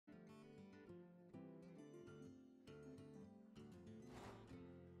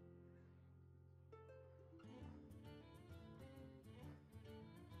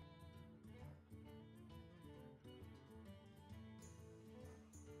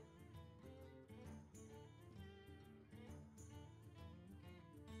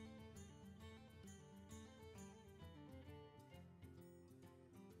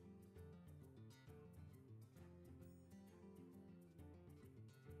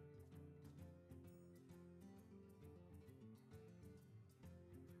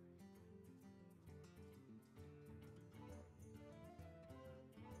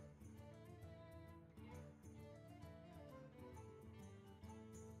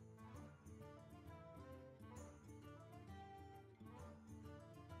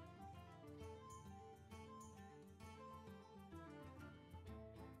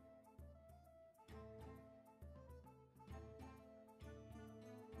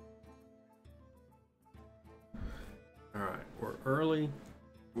early.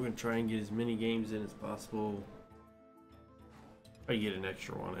 We're gonna try and get as many games in as possible. I get an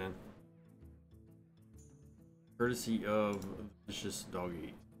extra one in. Courtesy of Vicious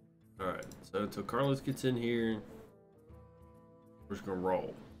Doggy. Alright, so until Carlos gets in here, we're just gonna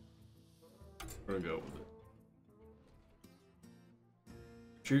roll. We're gonna go with it.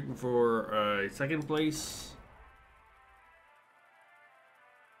 Shooting for second place.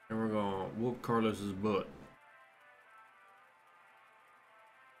 And we're gonna whoop Carlos's butt.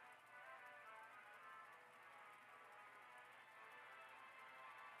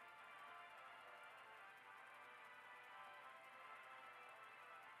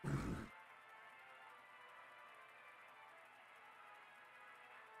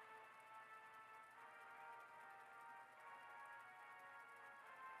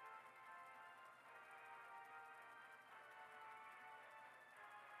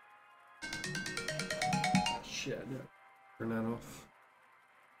 Shit, no. Turn that off.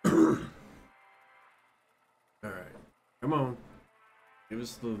 Alright, come on. Give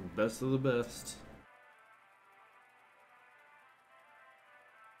us the best of the best.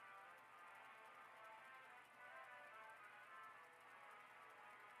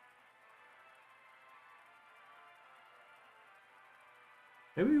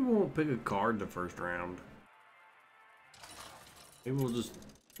 Maybe we won't pick a card the first round. Maybe we'll just...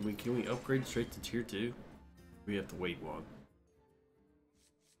 Can we upgrade straight to tier 2? We have to wait one.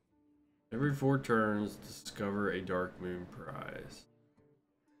 Every 4 turns, discover a Dark Moon prize.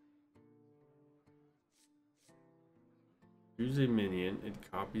 Choose a minion. It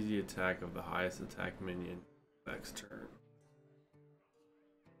copies the attack of the highest attack minion next turn.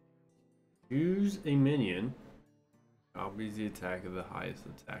 Choose a minion. Copies the attack of the highest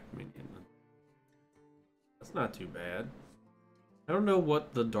attack minion. That's not too bad. I don't know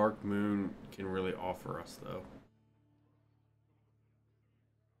what the Dark Moon can really offer us, though.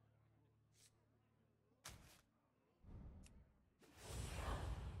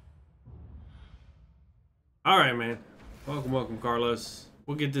 Alright, man. Welcome, welcome, Carlos.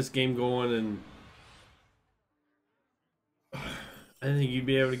 We'll get this game going, and I didn't think you'd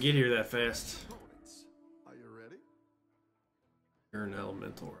be able to get here that fast. Are you ready? You're an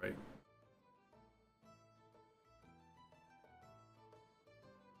elemental, right?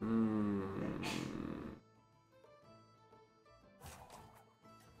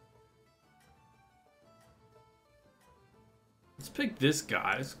 Let's pick this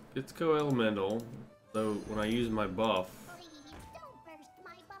guy. Let's go elemental. So when I use my buff,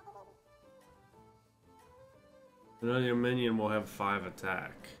 another minion will have 5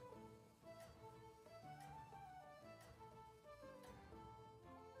 attack.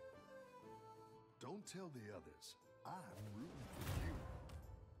 Don't tell the others. I'm rooting for you.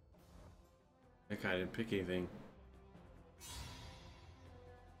 That guy didn't pick anything.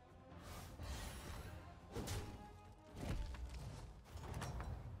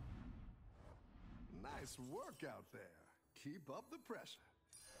 Nice work out there. Keep up the pressure.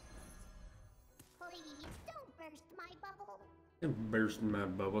 Please don't burst my bubble. It burst in my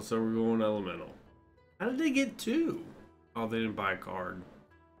bubble, so we're going elemental. How did they get 2? Oh, they didn't buy a card.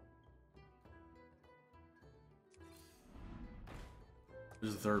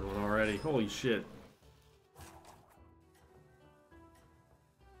 There's the 3rd one already. Holy shit.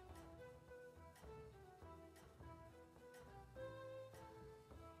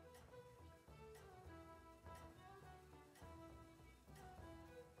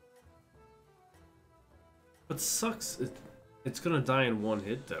 What sucks, it's gonna die in 1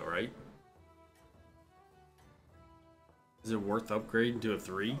 hit though, right? Is it worth upgrading to a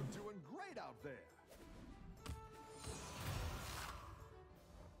 3? You're doing great out there.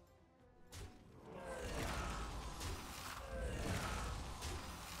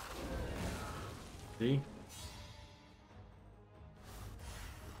 See?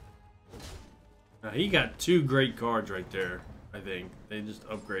 Now he got 2 great cards right there, I think. They just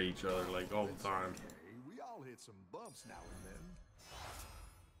upgrade each other like all the time. Okay, we all hit some bumps now and then.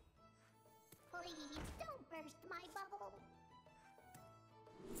 Please don't burst my bubble.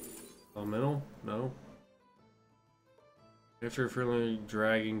 Elemental? No. After a friendly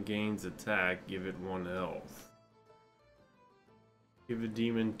dragon gains attack, give it 1 health. Give a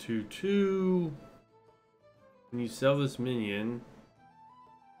demon 2/2. When you sell this minion,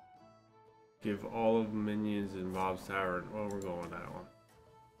 give all of the minions in Bob's Tower. Well, we're going that one.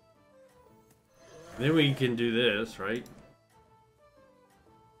 Then we can do this, right?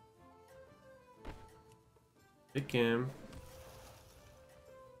 Pick him.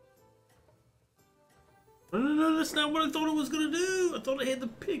 No, that's not what I thought it was gonna do. I thought I had to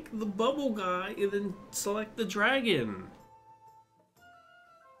pick the bubble guy and then select the dragon.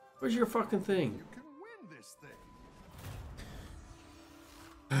 Where's your fucking thing? You can win this thing.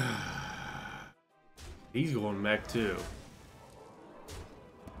 He's going mech too.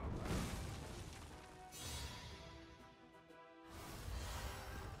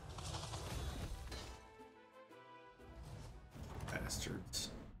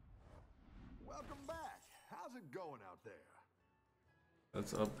 Bastards. Welcome back. How's it going out there?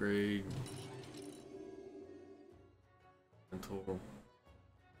 Let's upgrade. Mental.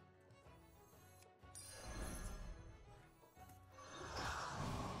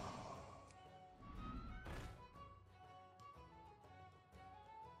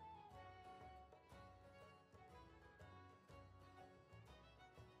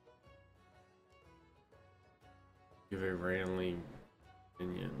 Give a randomly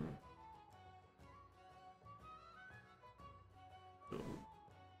minion.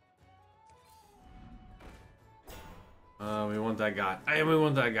 We want that guy. Hey, we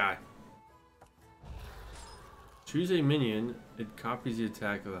want that guy. Choose a minion. It copies the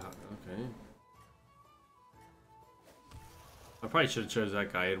attack of the. Okay. I probably should have chose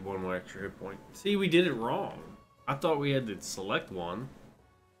that guy. He had one more extra hit point. See, we did it wrong. I thought we had to select one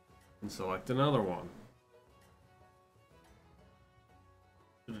and select another one.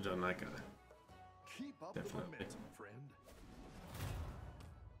 Should have done that guy. Keep up the Definitely. momentum, friend.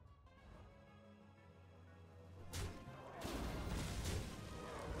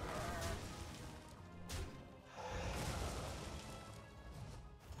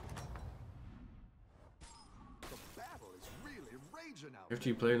 The battle is really raging out After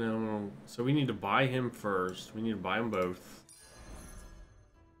you play an animal, so we need to buy him first. We need to buy them both.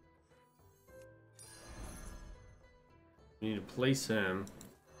 We need to place him.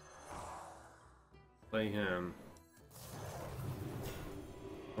 Play him.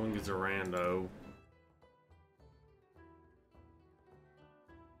 Someone gets a rando.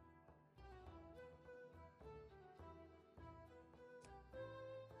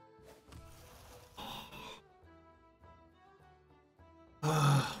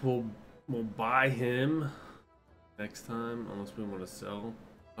 We'll buy him next time, unless we want to sell.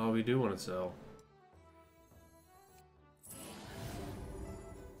 Oh, we do want to sell.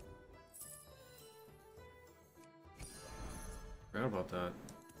 Forgot about that.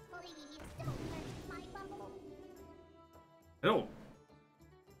 Please don't burst my bubble. I don't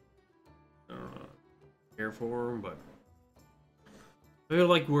care for him, but I feel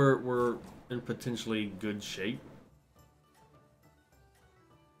like we're in potentially good shape.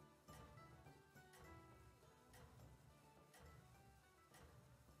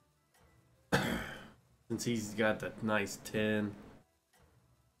 Since he's got that nice 10.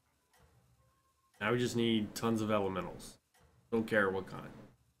 Now we just need tons of elementals. Don't care what kind.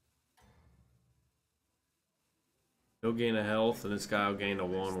 He'll gain a health, and this guy will gain a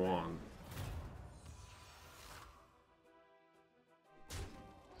 1/1.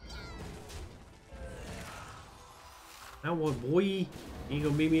 Now what, boy? You ain't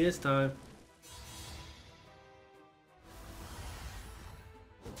gonna beat me this time.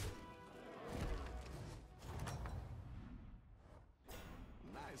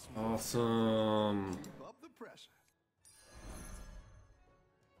 Nice. Awesome. Keep up the pressure.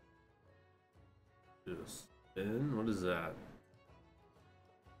 Just spin? What is that?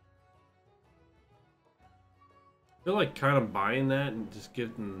 I feel like kind of buying that and just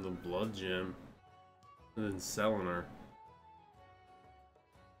getting the blood gem and then selling her.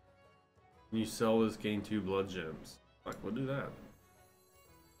 When you sell this, gain 2 blood gems. Like, we'll do that.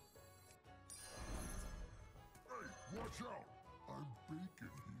 Hey, watch out! I'm baking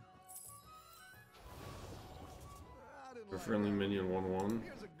here. I didn't For like friendly that. minion 1/1.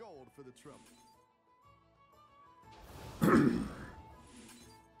 Here's a gold for the trouble.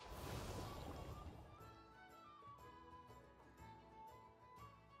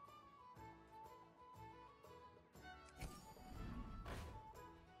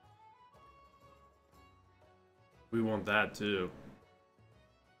 We want that too.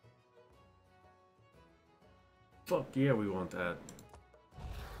 Fuck yeah, we want that.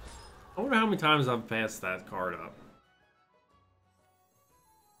 I wonder how many times I've passed that card up.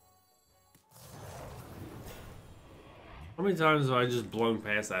 How many times have I just blown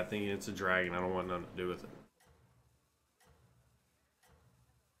past that thinking it's a dragon? I don't want nothing to do with it.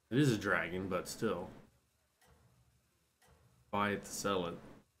 It is a dragon, but still. Buy it to sell it.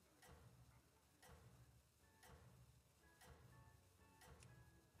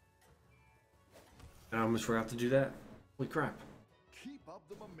 I almost forgot to do that. Holy crap. Keep up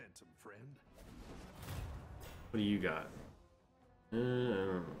the momentum, friend. What do you got?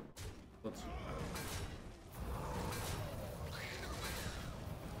 Let's.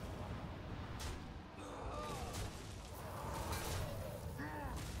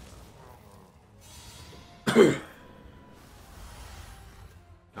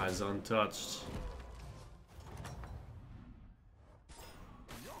 Guy's untouched.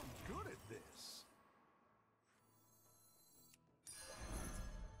 You're good at this.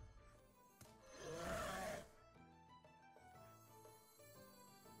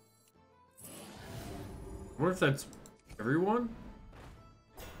 I wonder if that's everyone?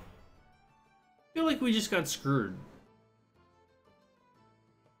 I feel like we just got screwed.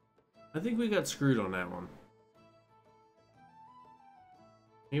 I think we got screwed on that one.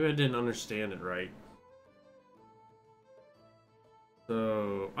 Maybe I didn't understand it right.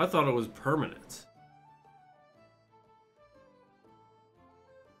 So, I thought it was permanent.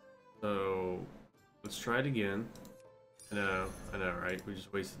 So, let's try it again. I know, right? We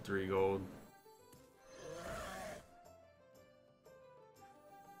just wasted 3 gold.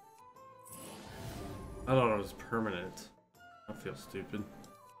 I thought it was permanent. I feel stupid.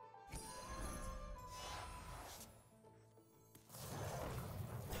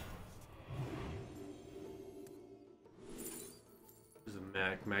 There's a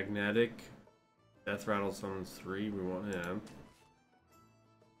magnetic. Death Rattle summons 3. We want him.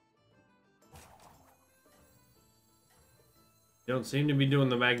 You don't seem to be doing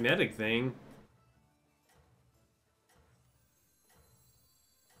the magnetic thing.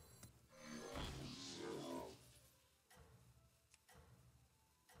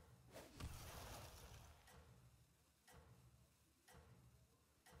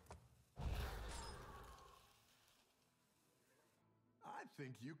 I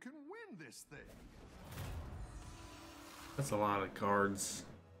think you can win this thing. That's a lot of cards.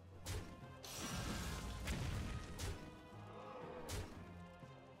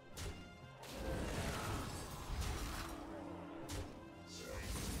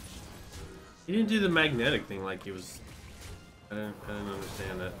 He didn't do the magnetic thing like he was. I didn't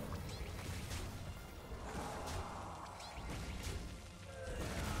understand that.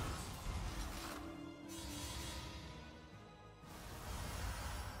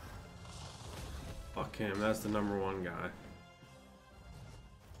 Fuck him, that's the #1 guy.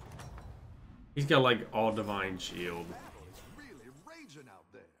 He's got like all divine shield. Battle is really raging out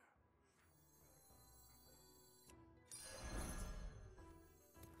there.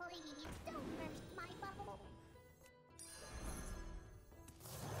 Please don't burst my bubble.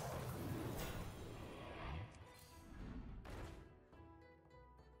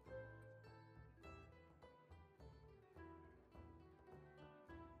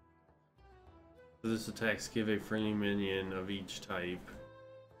 This attacks give a friendly minion of each type.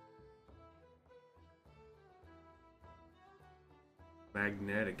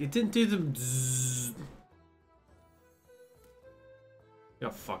 Magnetic. It didn't do the zzz.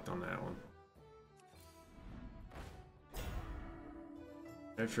 Got fucked on that one.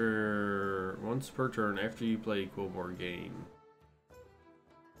 After once per turn, after you play equal board game,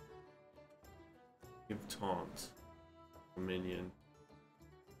 give taunt a minion.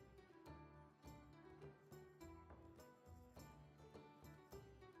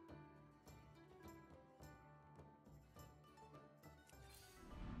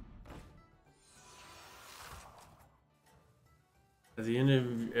 At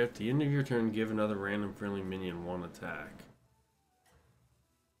the end of your turn, give another random friendly minion 1 attack.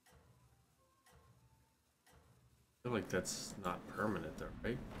 I feel like that's not permanent though,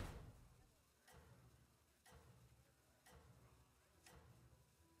 right?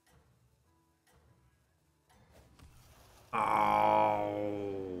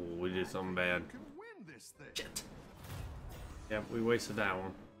 Oh, we did something bad. You can win this thing. Shit. Yep, we wasted that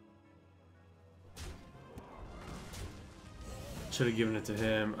one. Should have given it to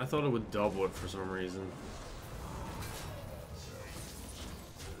him. I thought it would double it for some reason.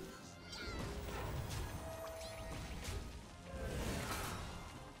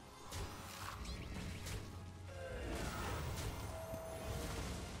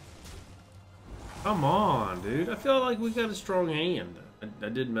 Come on, dude. I feel like we got a strong hand. I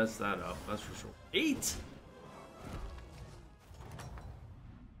did mess that up, that's for sure. 8!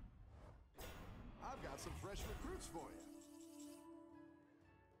 I've got some fresh recruits for you.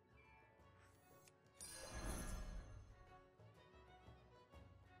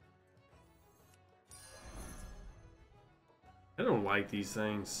 I don't like these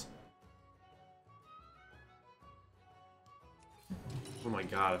things. Oh my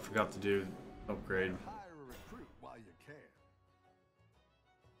god, I forgot to do upgrade. Hire a recruit while you can.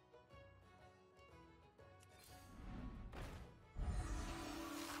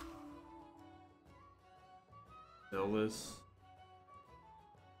 Sell this.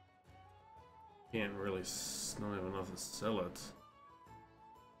 Can't really, don't have enough to sell it.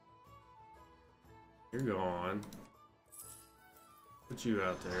 You're gone. Put you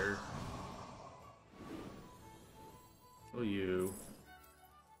out there. Oh, you.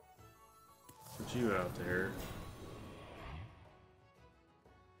 Put you out there.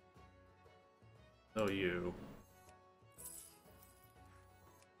 Oh, you.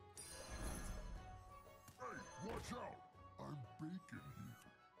 Hey, watch out! I'm baking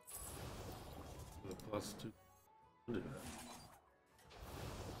here. The +2. I'll do that.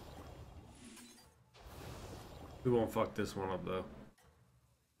 We won't fuck this one up though.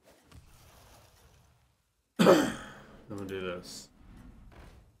 I'm gonna do this.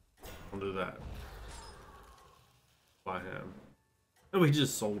 I'll do that. Buy him. And we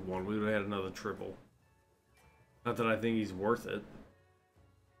just sold one. We would have had another triple. Not that I think he's worth it.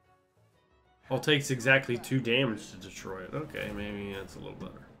 All it takes exactly 2 damage to destroy it. Okay, maybe that's a little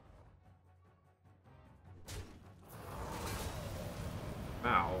better.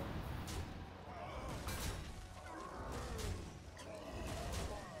 Wow.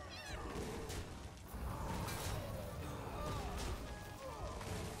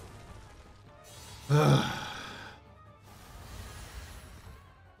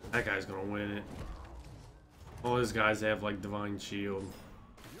 That guy's gonna win it. All his guys have like divine shield.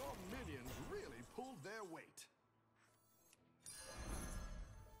 Your minions really pulled their weight.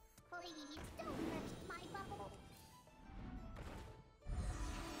 Please don't hurt my bubble.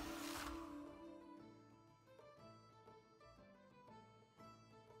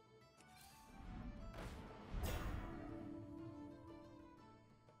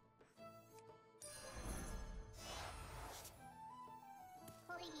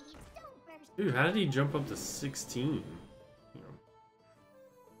 Please don't burst. Dude, how did he jump up to 16? You know.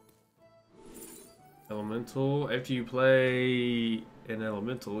 Elemental. After you play an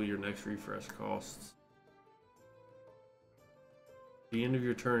elemental, your next refresh costs. At the end of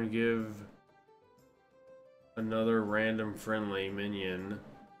your turn, give another random friendly minion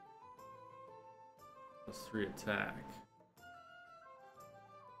 +3 attack.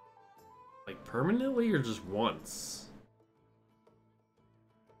 Like permanently or just once?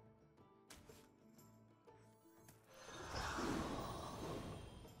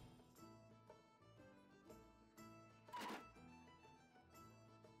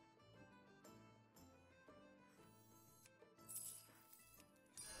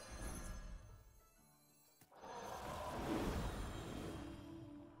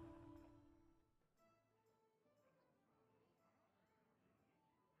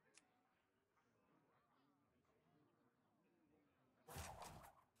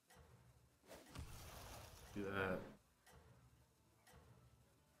 Do that.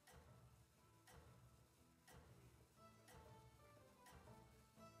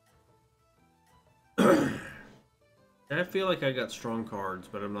 I feel like I got strong cards,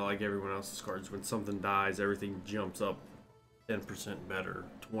 but I'm not like everyone else's cards. When something dies, everything jumps up 10% better,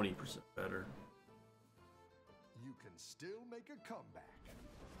 20% better. You can still make a comeback.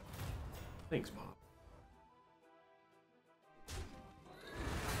 Thanks, Bob.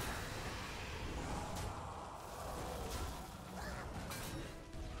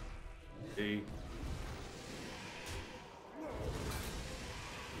 Hey.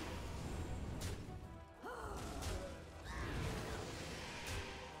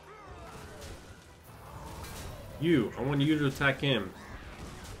 You, I want you to attack him.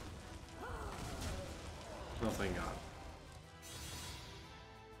 Oh, thank God.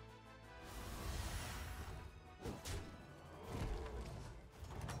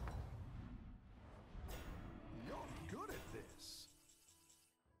 You're good at this.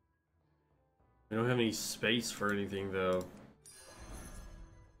 We don't have any space for anything, though.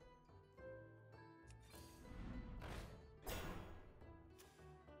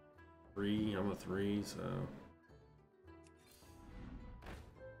 Three, I'm a 3, so...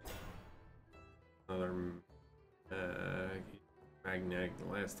 Another magnetic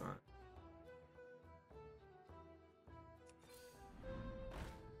the last time.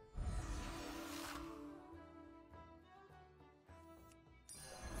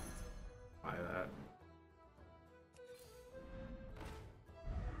 Buy that.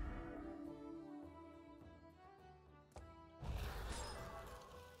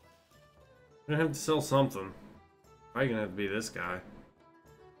 I'm gonna have to sell something. Probably gonna have to be this guy.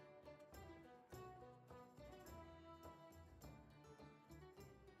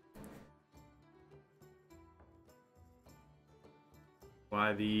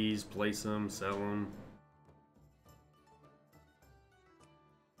 Buy these, place them, sell them.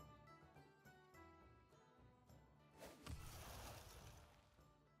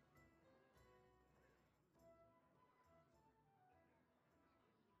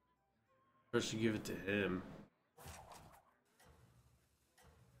 I should give it to him.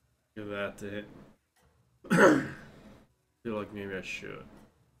 Give that to him. Feel like maybe I should.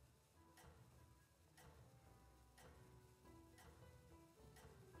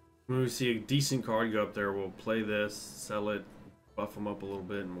 When we see a decent card go up there, we'll play this, sell it, buff them up a little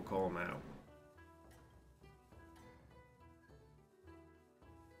bit, and we'll call them out.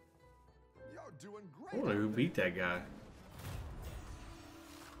 You're doing I great. wonder who beat that guy.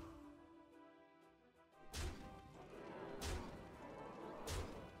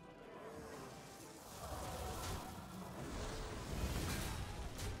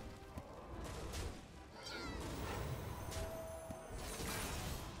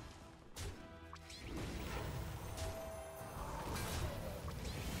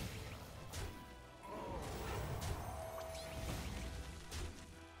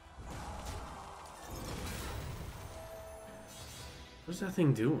 What's that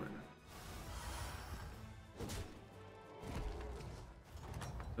thing doing?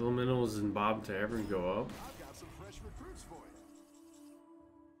 Elementals and Bob to ever go up? I've got some fresh recruits for you.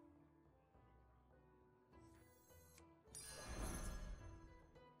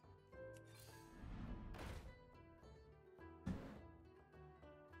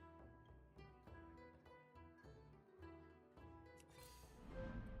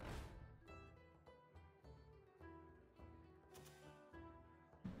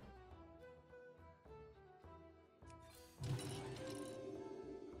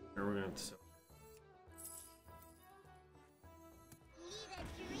 Or we're gonna have to sell. Need a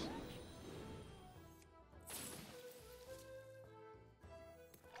drink?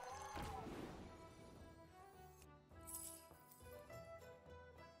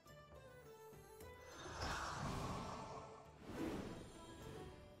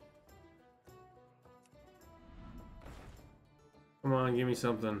 Come on, give me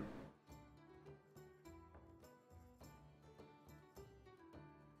something.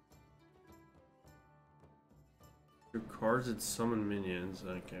 Your cards that summon minions.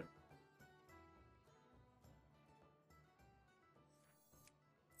 I can't.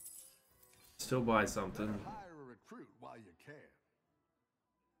 Still buy something. Hire a recruit while you can.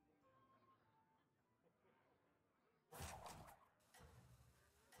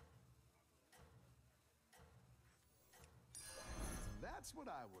 That's what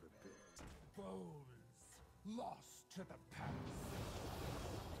I would have picked. Bones lost to the past.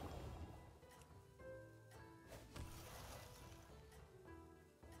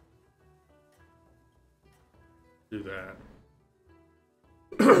 Do that.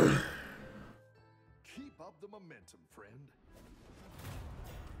 Keep up the momentum, friend.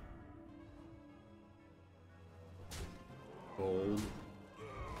 Gold.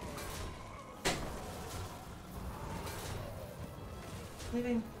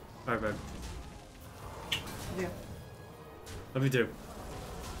 Leaving. Alright, babe. Yeah. Love you too.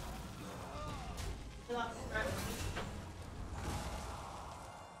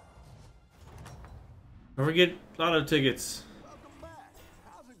 Don't forget lotto tickets. Welcome back.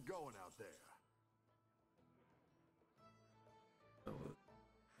 How's it going out there?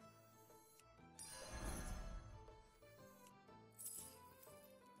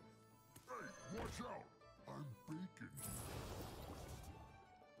 Hey, watch out! I'm baking.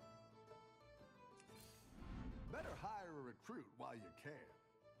 Better hire a recruit while you can.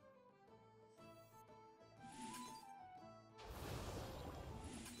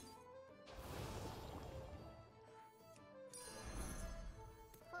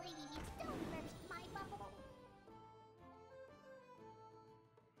 Please don't hurt my bubble.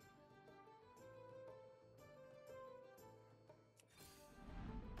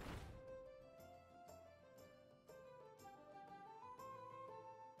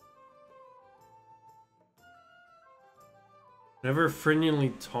 Whenever a friendly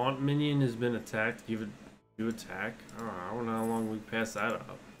taunt minion has been attacked, give it you attack. I don't know how long we pass that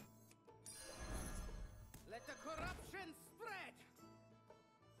up. Let the corruption spread!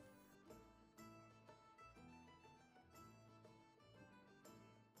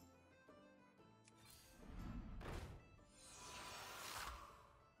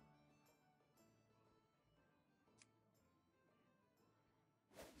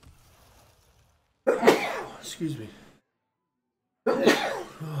 Excuse me.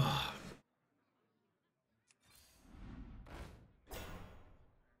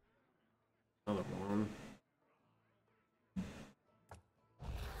 Another one.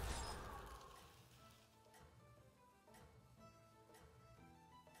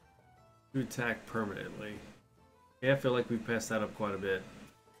 You attack permanently. Yeah, I feel like we passed that up quite a bit.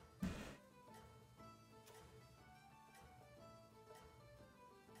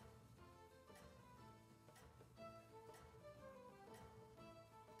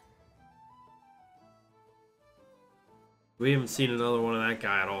 We haven't seen another one of that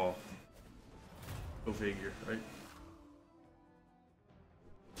guy at all. Go figure, right?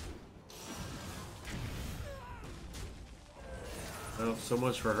 Well, so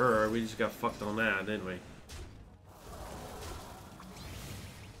much for her. We just got fucked on that, didn't we?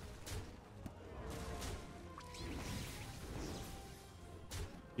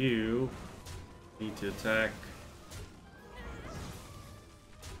 You need to attack.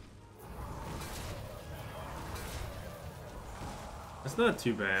 It's not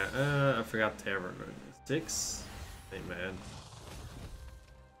too bad. I forgot Tavern. 6? Ain't bad.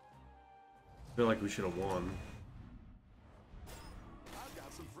 I feel like we should have won. I've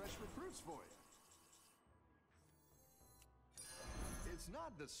got some fresh recruits for you. It's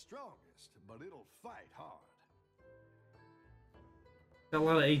not the strongest, but it'll fight hard. Got a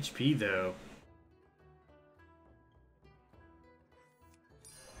lot of HP though.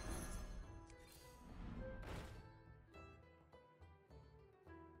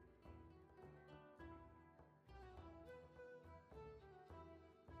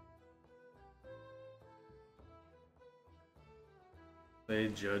 Play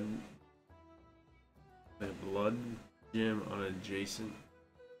Judd. Play Blood Gem on adjacent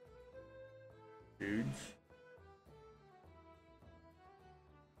dudes.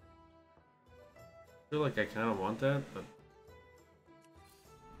 I feel like I kind of want that, but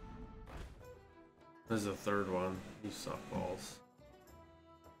there's the third one. You suck balls.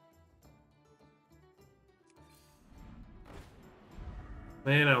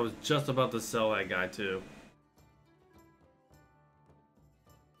 Man, I was just about to sell that guy too.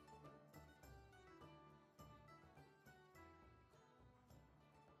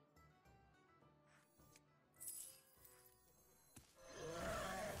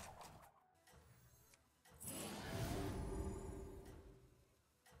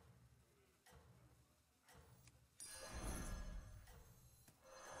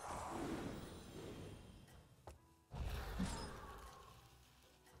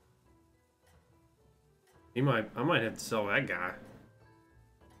 I might have to sell that guy.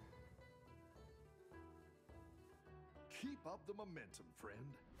 Keep up the momentum, friend.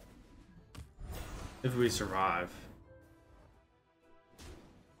 If we survive.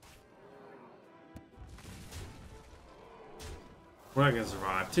 We're not gonna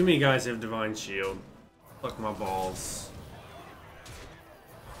survive. Too many guys have Divine Shield. Fuck my balls.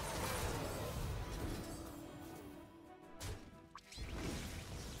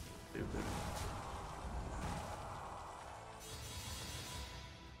 Stupid.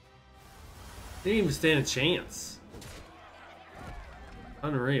 Didn't even stand a chance.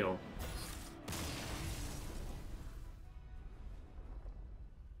 Unreal.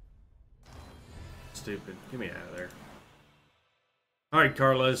 Stupid. Get me out of there. Alright,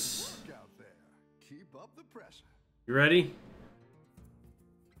 Carlos. Work out there. Keep up the pressure. You ready?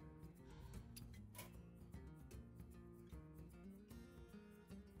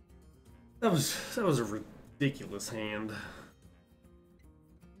 That was a ridiculous hand.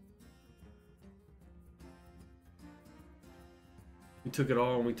 We took it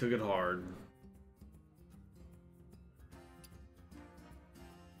all and we took it hard.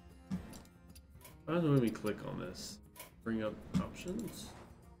 How do we click on this? Bring up options.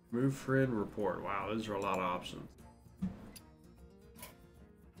 Move friend report. Wow, those are a lot of options.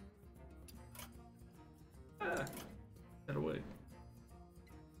 Ah, get away.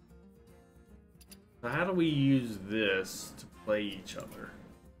 So how do we use this to play each other?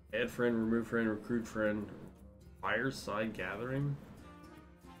 Add friend, remove friend, recruit friend, fireside gathering.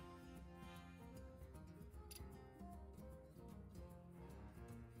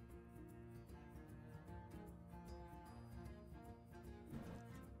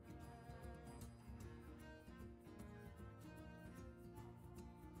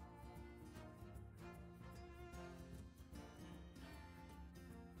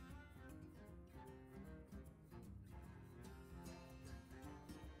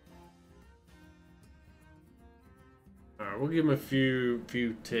 Alright, we'll give him a few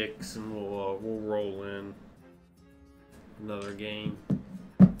ticks and we'll roll in another game.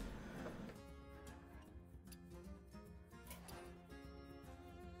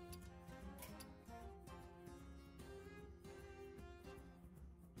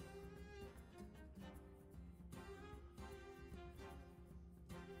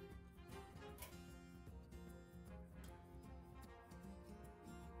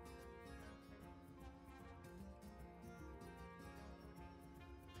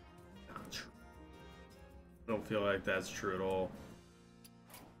 I don't feel like that's true at all.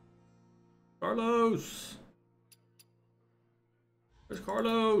 Carlos! Where's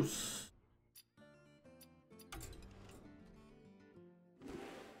Carlos?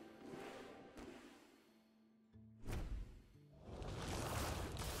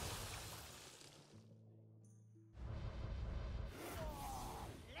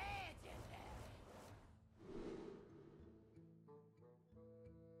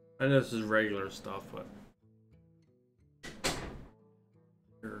 I know this is regular stuff, but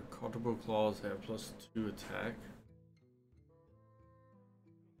your cultible claws have +2 attack.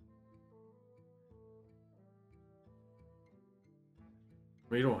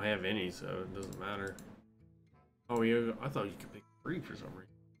 We don't have any, so it doesn't matter. Oh yeah, I thought you could pick 3 for some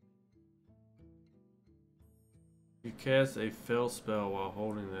reason. You cast a fail spell while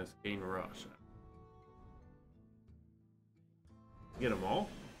holding this, gain rush. Get them all?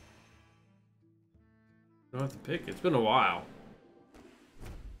 You don't have to pick. It's been a while.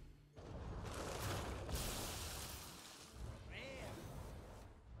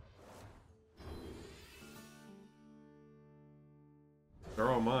 They're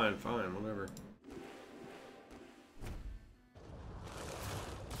all mine. Fine, whatever.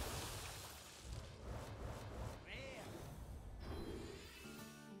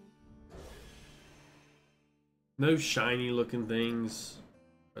 No shiny looking things.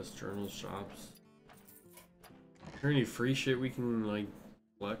 Best journal shops. Is there any free shit we can like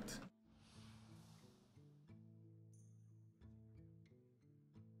collect?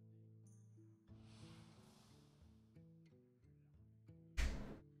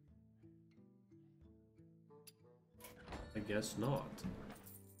 I guess not.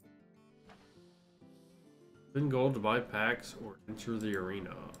 Spend gold to buy packs or enter the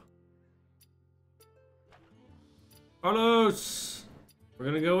arena. Carlos! We're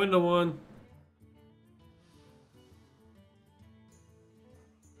gonna go into one.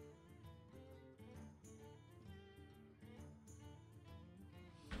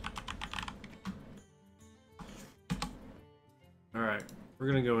 Alright, we're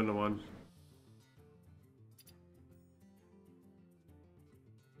gonna go into one.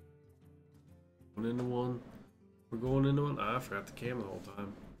 Going into one. We're going into one. Ah, I forgot the cam the whole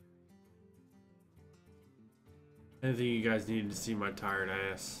time. I didn't think you guys needed to see my tired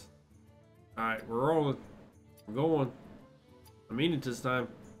ass. Alright, we're rolling. We're going. I mean it this time.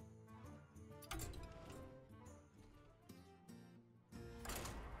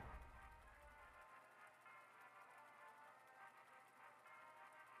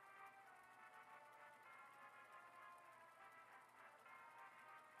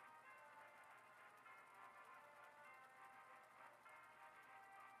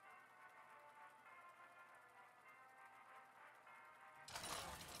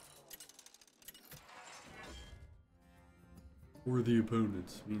 We're the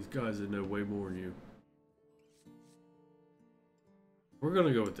opponents. Means guys that know way more than you. We're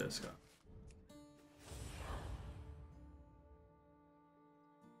gonna go with this guy.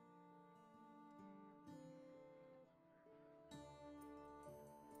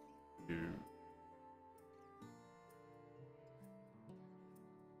 Dude.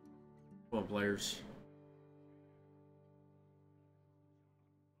 Come on, players.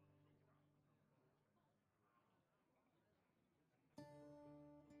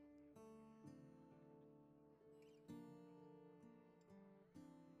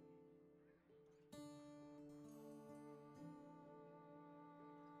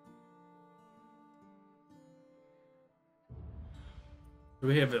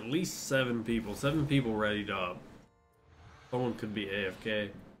 We have at least 7 people. 7 people ready to up. Someone could be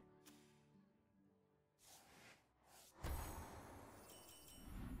AFK.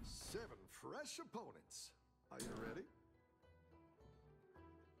 Seven fresh opponents. Are you ready?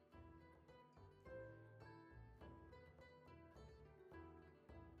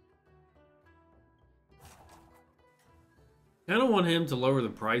 I don't want him to lower the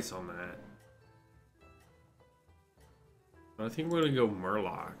price on that. I think we're gonna go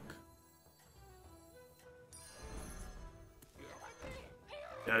Murloc.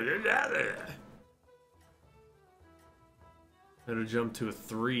 Had to jump to a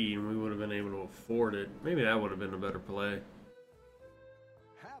 3 and we would have been able to afford it. Maybe that would have been a better play.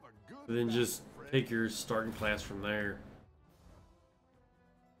 Have a good But then night, just friend. take your starting class from there.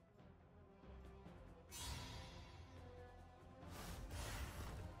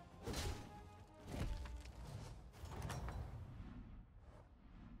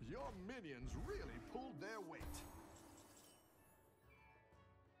 Your minions really pulled their weight.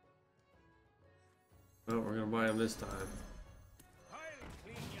 Oh, we're gonna buy him this time. I'll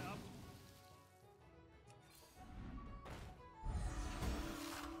clean you up.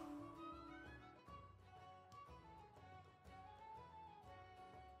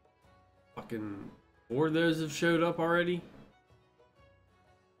 Fucking 4 of those have showed up already?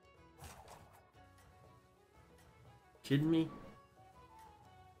 Kidding me?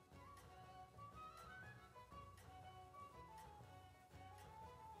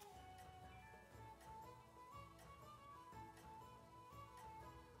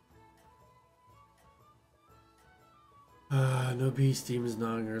 No beast demons,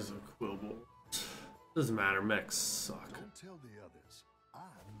 nongers, or quillbolt. Doesn't matter, mechs suck. Don't tell the others. I'm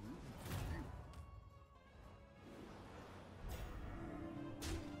rooting for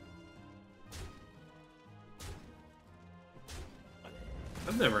you.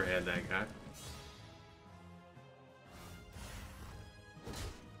 I've never had that guy.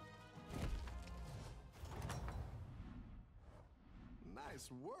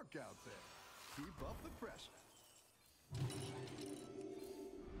 Nice work out there. Keep up the pressure.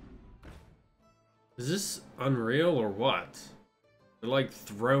 Is this Unreal or what? They're like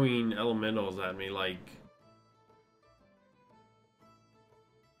throwing elementals at me like...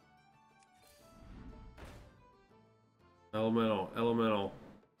 Elemental.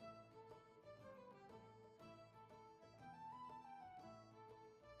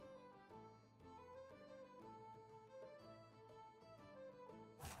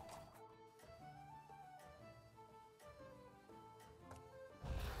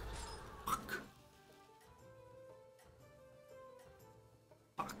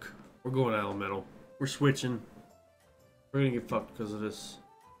 Fuck. We're going elemental. We're switching. We're gonna get fucked because of this.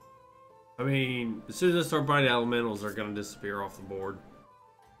 I mean, as soon as I start buying elementals, they're gonna disappear off the board.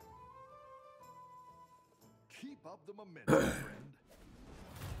 Keep up the momentum, friend.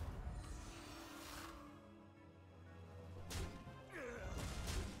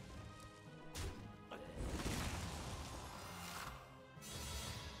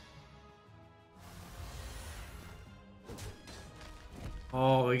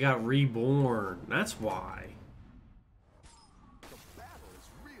 Oh, they got reborn. That's why. The battle is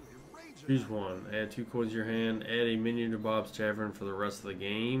really raging. Choose one. Add 2 coins to your hand. Add a minion to Bob's Tavern for the rest of the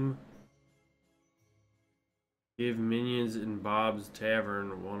game. Give minions in Bob's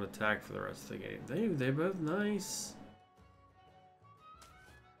Tavern 1 attack for the rest of the game. They're both nice.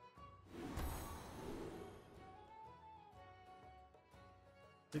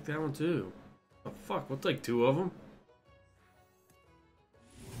 Take that one too. Oh fuck, we'll take 2 of them.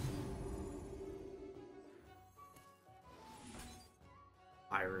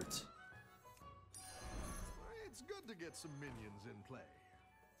 Pirates. It's good to get some minions in play.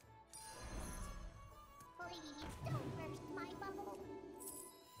 Please don't burst my bubble.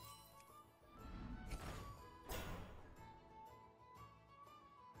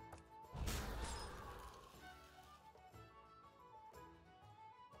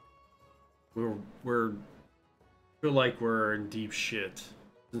 We're feel like we're in deep shit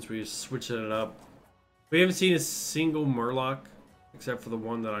since we switched it up. We haven't seen a single Murloc except for the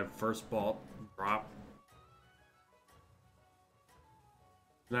one that I first bought drop.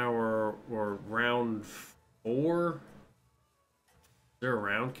 Now we're round 4. Is there a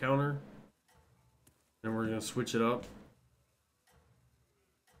round counter? Then we're gonna switch it up.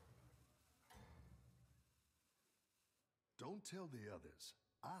 Don't tell the others.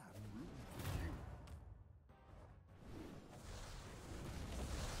 I'm rooting for you.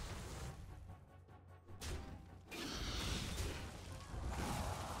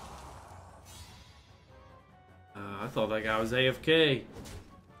 I thought that guy was AFK. He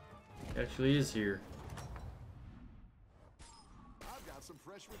actually is here. I've got some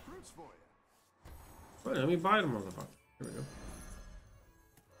fresh recruits for you. Wait, let me buy the motherfucker. Here we go.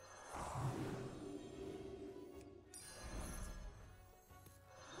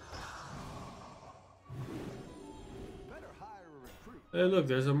 Better hire a recruit. Hey, look,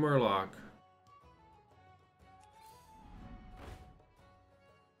 there's a Murloc.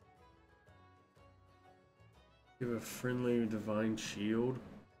 Give a friendly divine shield.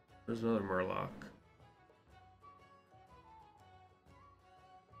 There's another Murloc.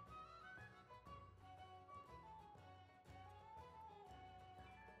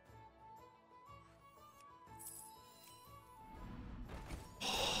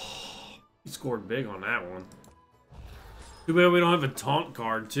 He scored big on that one. Too bad we don't have a taunt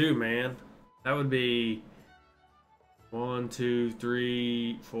card too, man. That would be 1, 2,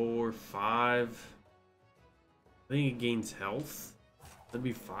 3, 4, 5. I think it gains health. That'd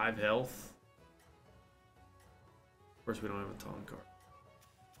be 5 health. Of course, we don't have a taunt card.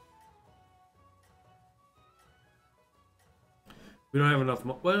 We don't have enough.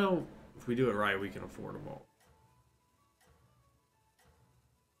 Well, if we do it right, we can afford them all.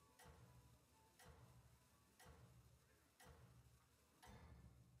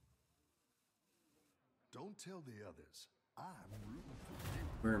 Don't tell the others. I'm rooting for you.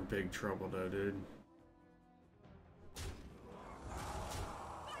 We're in big trouble, though, dude.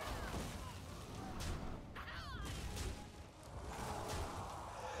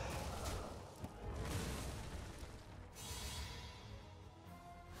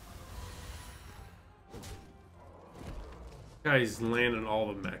 Guy's landing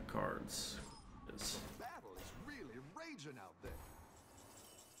all the mech cards. Yes. Battle is really raging out there.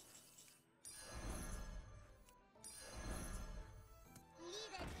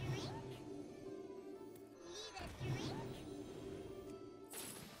 Need a drink? Need a drink?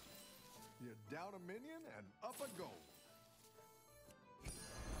 You're down a minion and up a goal.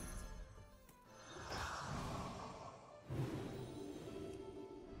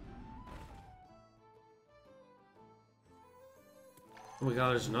 Oh my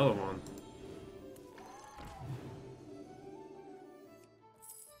god, there's another one.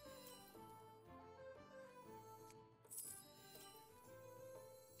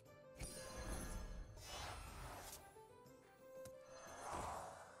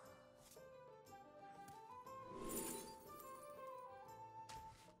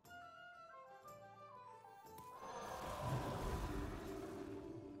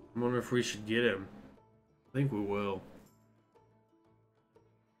 I wonder if we should get him. I think we will.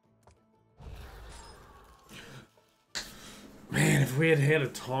 Man, if we had had a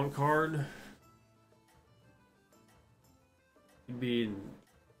taunt card, he'd be.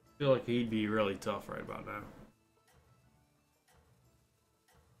 I feel like he'd be really tough right about now.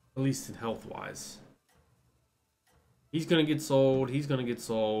 At least in health wise. He's gonna get sold, he's gonna get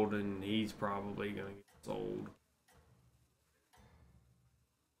sold, and he's probably gonna get sold.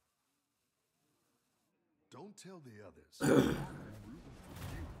 Don't tell the others.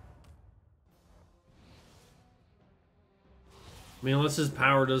 I mean, unless his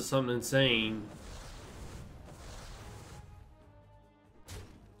power does something insane.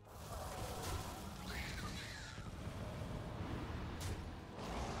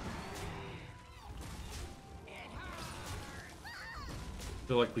 I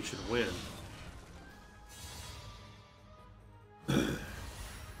feel like we should win. You're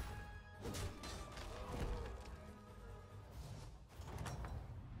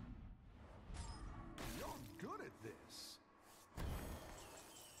good at this.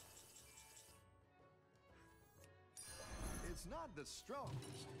 It's not the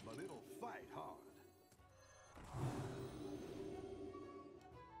strongest, but it'll fight hard.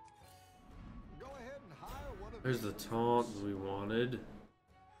 Go ahead and hire one of There's the taunt we wanted.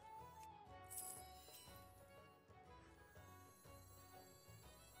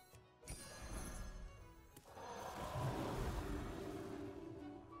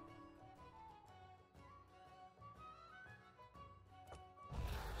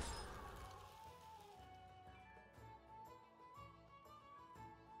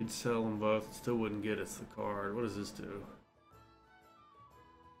 We'd sell them both, still wouldn't get us the card. What does this do?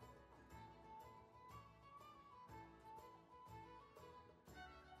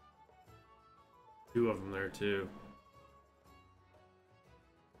 Two of them there too.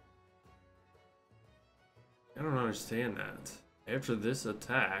 I don't understand that. After this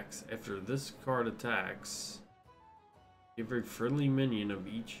attacks, after this card attacks, give a friendly minion of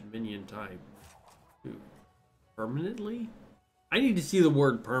each minion type. Ooh. Permanently? I need to see the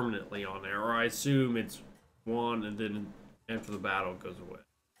word permanently on there, or I assume it's one and then after the battle it goes away.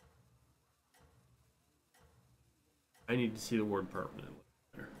 I need to see the word permanently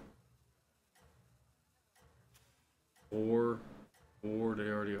there. Four, they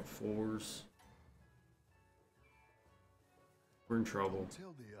already have fours. We're in trouble.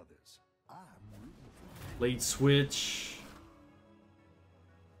 Tell the others. I'm rooting for Late switch.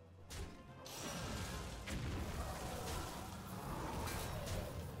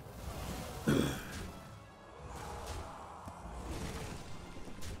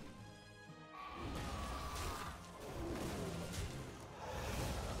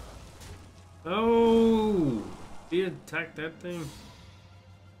 Oh, he attacked that thing.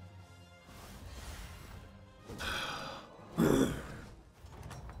 the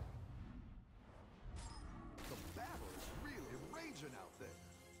battle is really raging out there.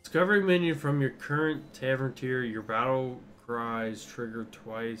 Discovery minion from your current tavern tier. Your battle cries trigger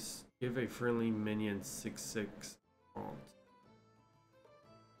twice. Give a friendly minion 6/6 taunt.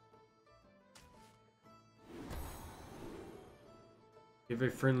 Give a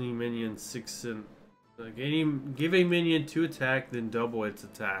friendly minion 6 and give a minion 2 attack, then double its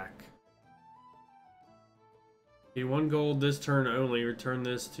attack. Okay, 1 gold this turn only. Return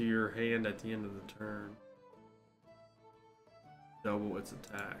this to your hand at the end of the turn. Double its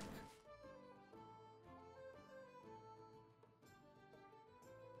attack.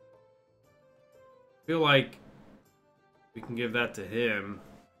 I feel like we can give that to him.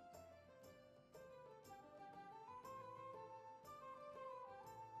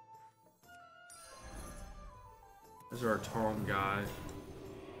 This is our taunt guy.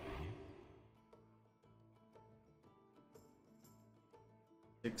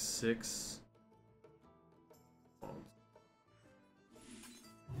 6/6.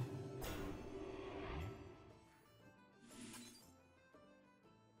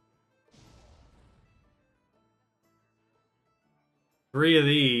 Three of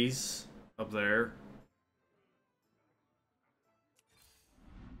these up there.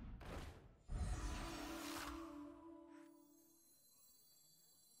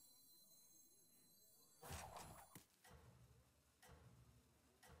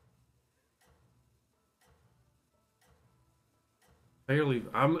 Barely.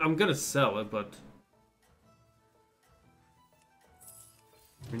 I'm gonna sell it, but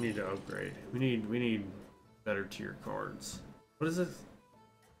we need to upgrade. We need better tier cards. What is this?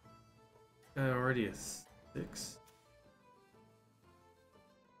 Already a 6.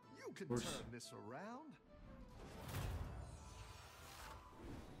 You can Course. turn this around.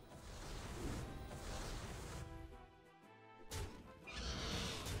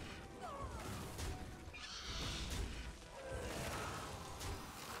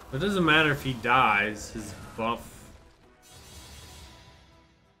 It doesn't matter if he dies, his buff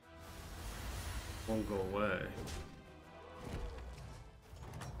won't go away.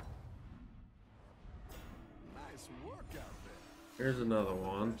 Nice work out there. Here's another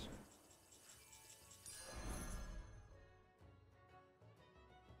one.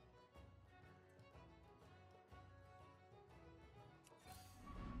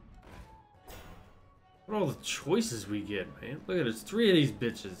 Look at all the choices we get, man. Look at this, 3 of these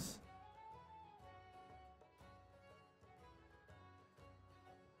bitches.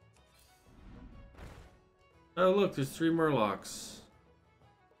 Oh look, there's 3 Murlocs.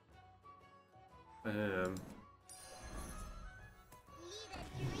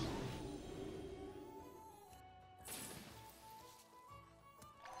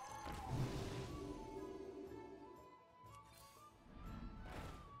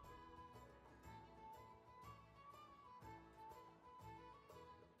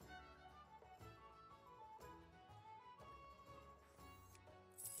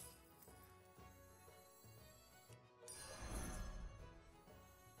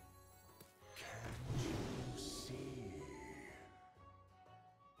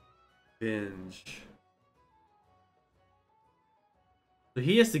 Binge. So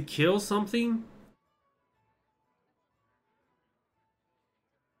he has to kill something?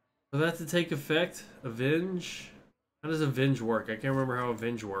 For that to take effect? Avenge? How does Avenge work? I can't remember how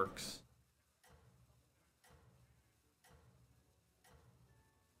Avenge works.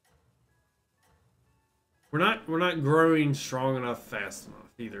 We're not growing strong enough fast enough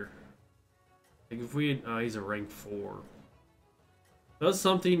either. Like if we he's a rank 4. Does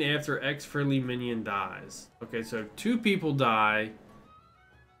something after X friendly minion dies. Okay, so 2 people die.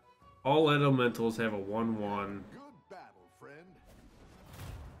 All elementals have a 1/1. Good battle, friend.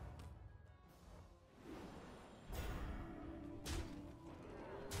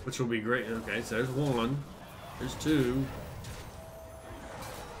 Which will be great. Okay, so there's 1. There's 2.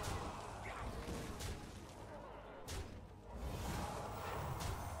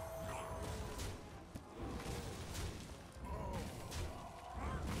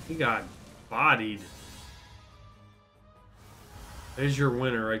 He got bodied. There's your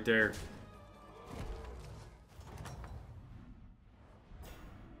winner right there.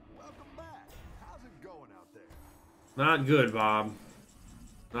 Welcome back. How's it going out there? Not good, Bob.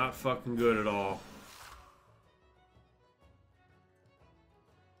 Not fucking good at all.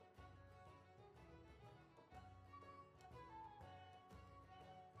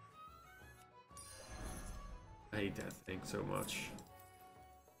 I hate that thing so much.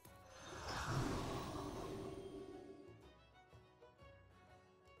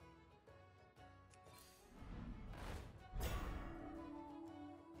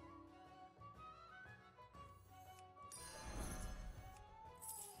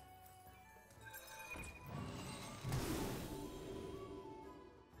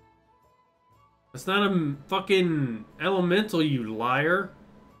 It's not a fucking elemental, you liar.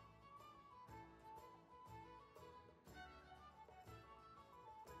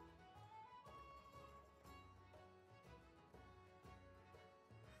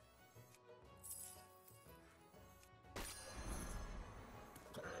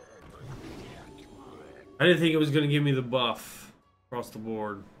 I didn't think it was going to give me the buff across the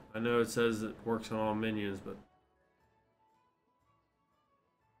board. I know it says it works on all minions, but...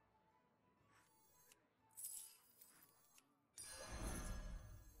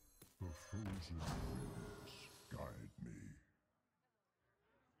 The frozen winds guide me.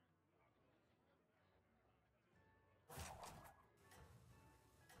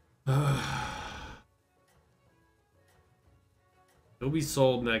 He'll be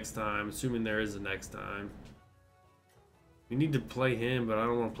sold next time, assuming there is a next time. We need to play him, but I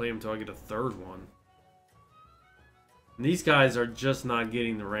don't want to play him until I get a third one. And these guys are just not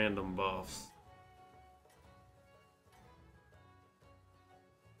getting the random buffs.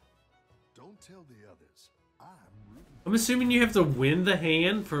 Don't tell the others. I'm assuming you have to win the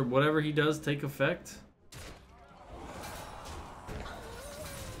hand for whatever he does take effect.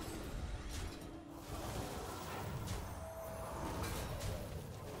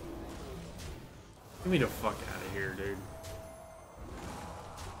 Get me the fuck out of here, dude.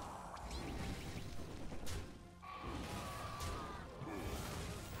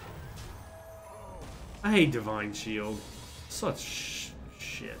 I hate Divine Shield. Such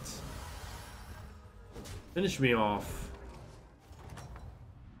shit. Finish me off.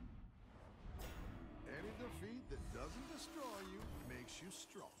 Any defeat that doesn't destroy you makes you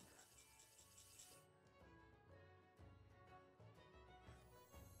stronger.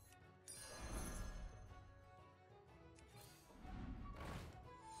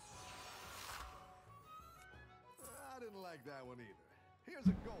 I didn't like that one either. Here's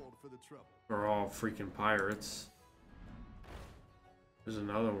a gold for the trouble. We're all freaking pirates. There's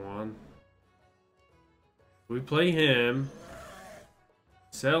another one. We play him.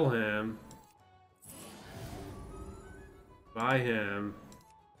 Sell him. Buy him.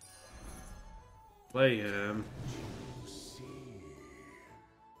 Play him.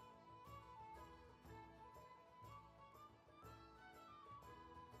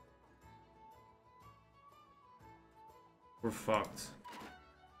 We're fucked.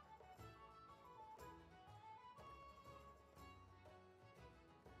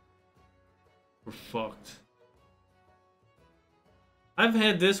 We're fucked. I've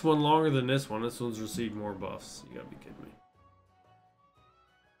had this one longer than this one. This one's received more buffs. You gotta be kidding me.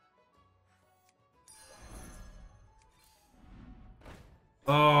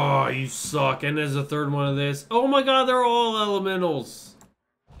 Oh, you suck. And there's a third one of this. Oh my god, they're all elementals.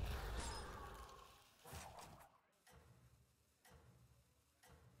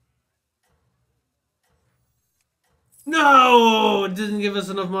 No! It didn't give us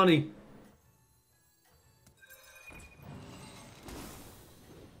enough money.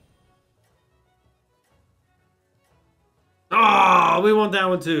 Oh, we want that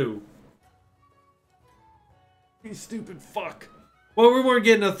one too. You stupid fuck. Well, we weren't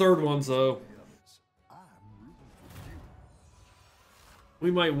getting a third one, so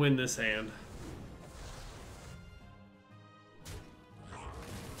we might win this hand.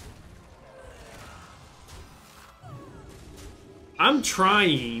 I'm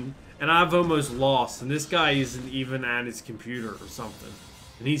trying, and I've almost lost, and this guy isn't even at his computer or something,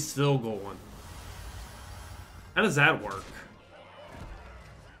 and he's still going. How does that work?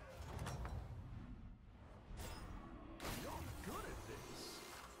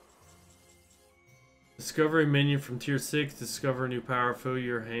 Discover a minion from tier 6. Discover a new power. Fill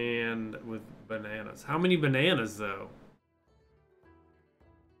your hand with bananas. How many bananas, though?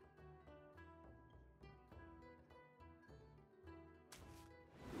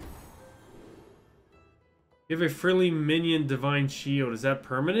 Give a friendly minion Divine Shield. Is that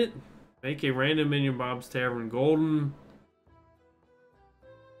permanent? Make a random minion Bob's Tavern golden.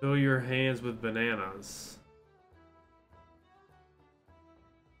 Fill your hands with bananas.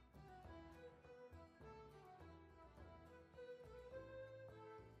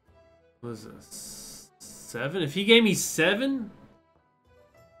 What is this? 7? If he gave me 7?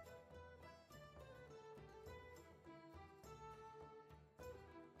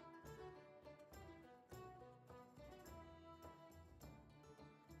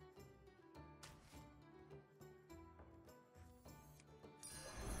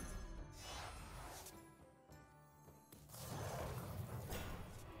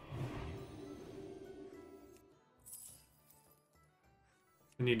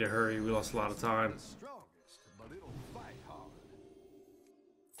 We need to hurry. We lost a lot of time. Strongest, but it'll fight hard.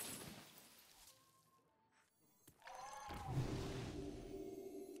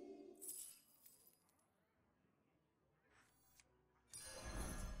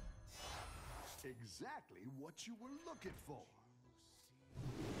 Exactly what you were looking for.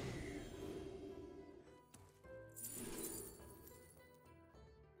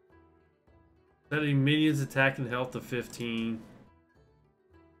 Setting minions attack and health to 15.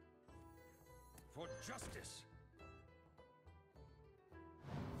 For justice.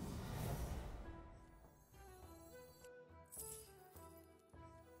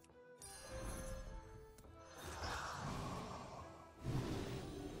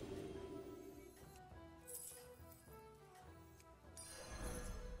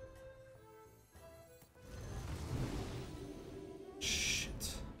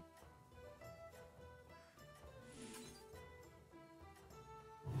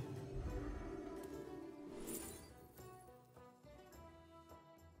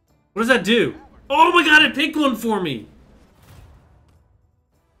 What does that do? Oh my god, it picked one for me!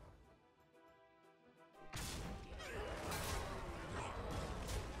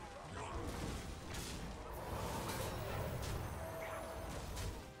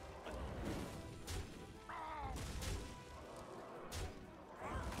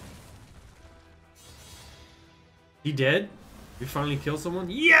 He dead? We finally killed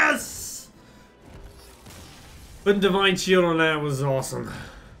someone? Yes! Putting Divine Shield on that was awesome.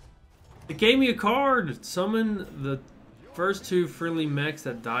 It gave me a card. Summon the first 2 friendly mechs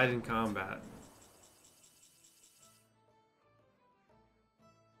that died in combat.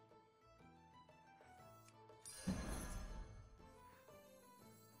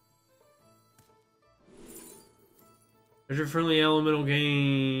 There's your friendly elemental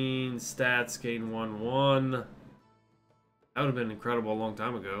gain stats, gain 1/1. That would have been incredible a long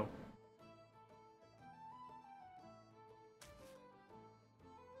time ago.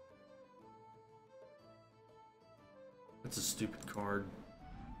 That's a stupid card.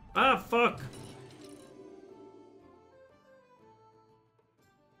 Ah, fuck!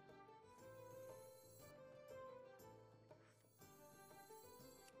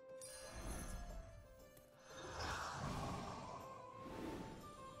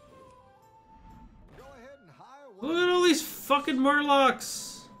 Go ahead and hire Look one. at all these fucking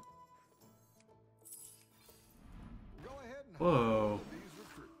Murlocs! Go ahead and Whoa. hire these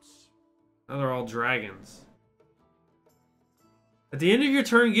recruits. Now they're all dragons. At the end of your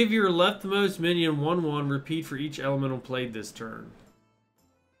turn, give your leftmost minion 1/1. Repeat for each elemental played this turn.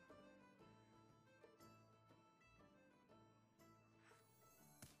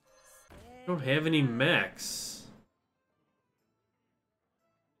 I don't have any mechs.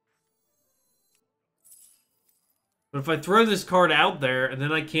 But if I throw this card out there, and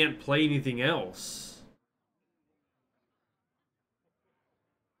then I can't play anything else.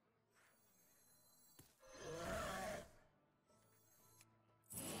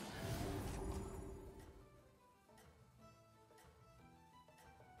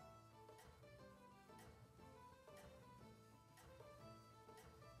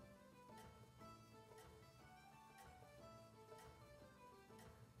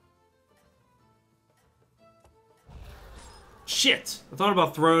 Shit! I thought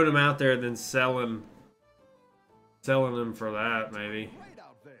about throwing them out there and then selling them for that, maybe. Right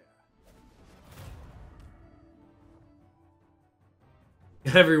out there.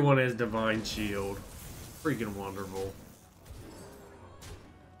 Everyone has Divine Shield. Freaking wonderful.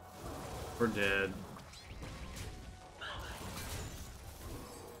 We're dead.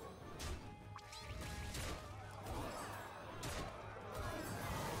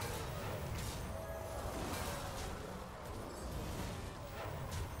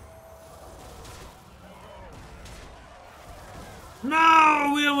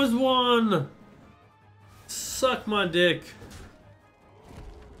 No! We almost won! Suck my dick.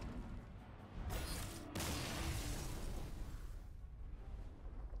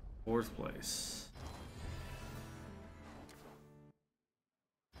 Fourth place.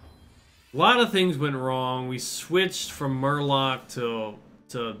 A lot of things went wrong. We switched from Murloc to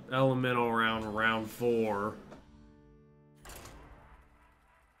Elemental around round 4.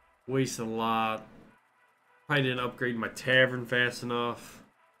 Wasted a lot. Probably didn't upgrade my tavern fast enough.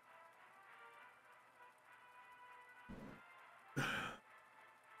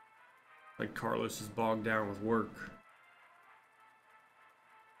 Like Carlos is bogged down with work.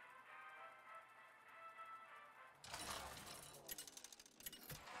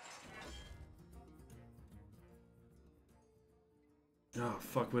 Oh,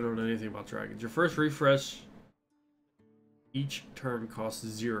 fuck, we don't know anything about dragons. Your first refresh each turn costs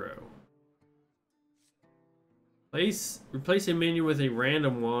 0. Replace a minion with a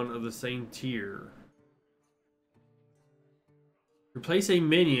random one of the same tier. Replace a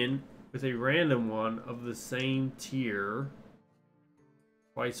minion with a random one of the same tier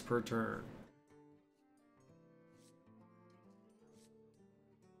twice per turn.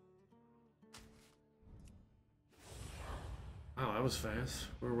 Wow, that was fast.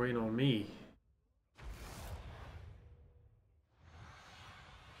 We're waiting on me.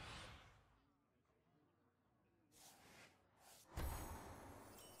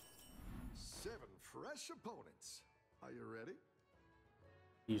 Fresh opponents. Are you ready?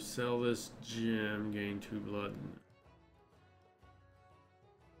 You sell this gem, gain 2 blood.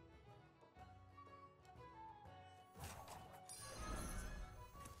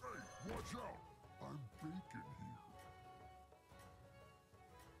 Hey, watch out! I'm bacon here.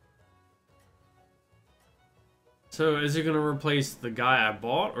 So is it going to replace the guy I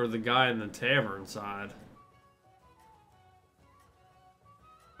bought or the guy in the tavern side?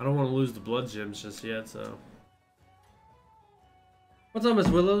 I don't want to lose the blood gems just yet, so. What's up, Miss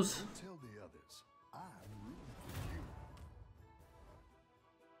Willows? Don't tell the others. I'm rooting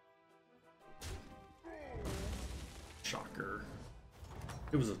for you. Shocker.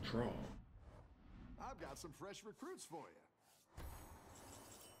 It was a draw. I've got some fresh recruits for you.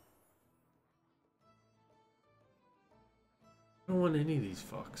 I don't want any of these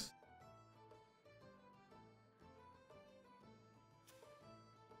fucks.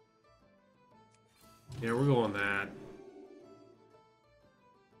 Yeah, we're going that.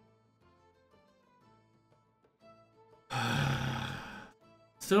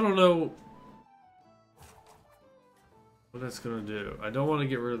 Still don't know what that's gonna do. I don't want to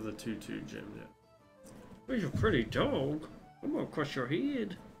get rid of the 2/2 gem yet. Where's your pretty dog? I'm gonna crush your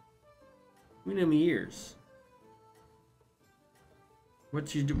head. Give me them ears.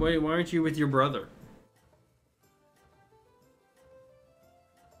 What you do? Wait, why aren't you with your brother?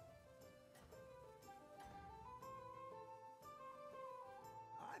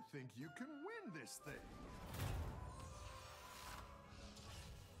 I think you can win this thing.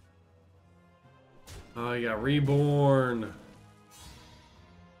 Oh, you got reborn.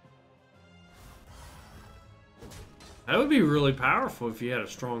 That would be really powerful if you had a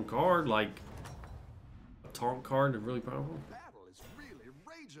strong card, like a taunt card, really powerful. Battle is really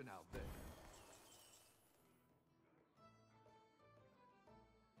raging out there.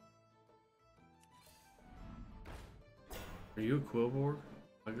 Are you a Quillborg?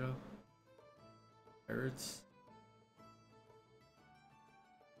 I go. Pirates.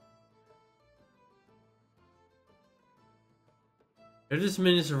 If this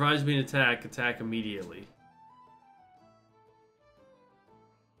minion survives being attacked, attack immediately.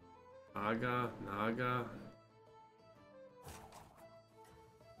 Naga, Naga.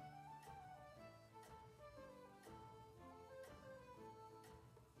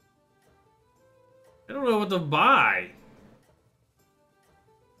 I don't know what to buy.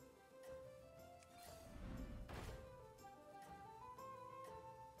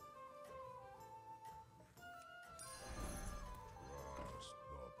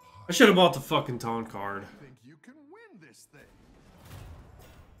 I should have bought the fucking taunt card. I think you can win this thing.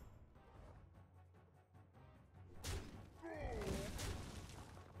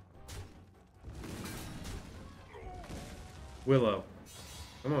 Willow.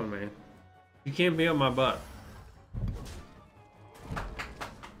 Come on, man. You can't be on my butt.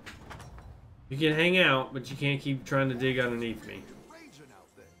 You can hang out, but you can't keep trying to dig underneath me. Raging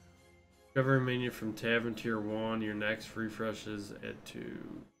out there. Discover a minion from Tavern Tier 1. Your next refreshes at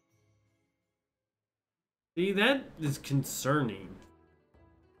 2. See, that is concerning.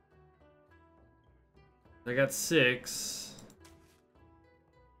 I got 6.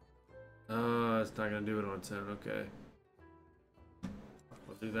 It's not gonna do it on its own. Okay.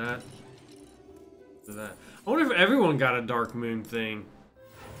 I'll do that. Do that. I wonder if everyone got a Dark Moon thing.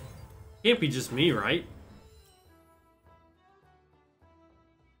 Can't be just me, right?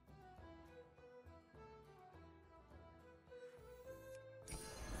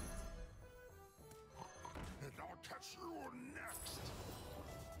 And I'll catch you next.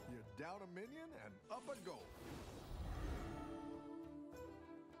 You're down a minion and up a goal.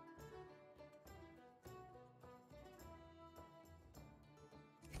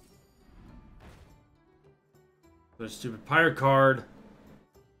 The stupid pirate card.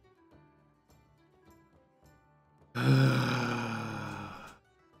 A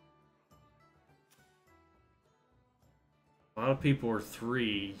lot of people are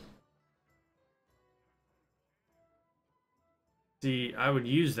 3. See, I would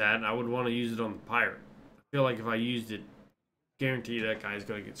use that, and I would want to use it on the pirate. I feel like if I used it, guarantee that guy's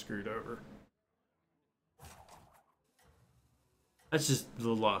going to get screwed over. That's just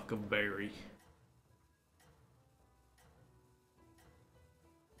the luck of Barry.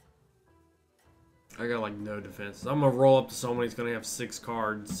 I got like no defenses. I'm gonna roll up to someone who's gonna have 6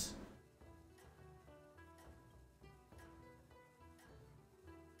 cards.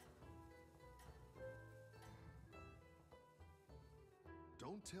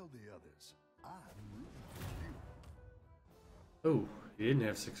 Don't tell the others. I'm rooting for you. Oh, he didn't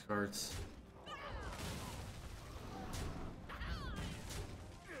have 6 cards.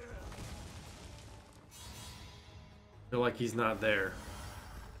 Feel like he's not there.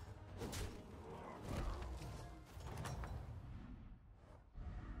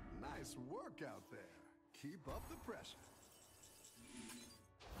 Nice work out there. Keep up the pressure.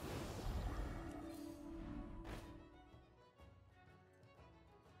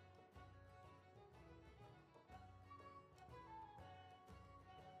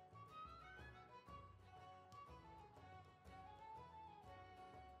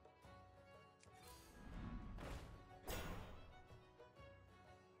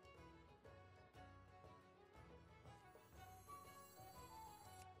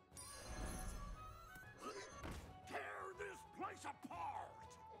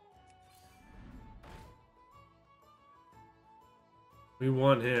 We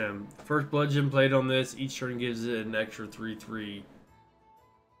want him. First blood gem played on this, each turn gives it an extra 3/3.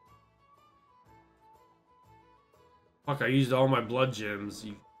 Fuck, I used all my blood gems,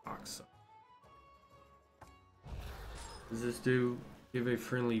 you cocksucker. Does this do? Give a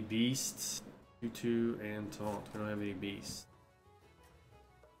friendly beast, 2/2, and taunt. We don't have any beasts.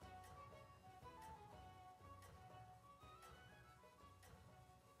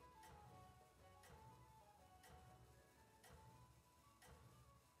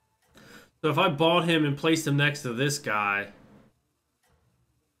 So if I bought him and placed him next to this guy,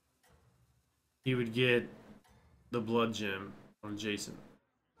 he would get the blood gem on Jason.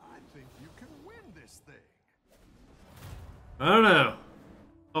 I think you can win this thing. I don't know.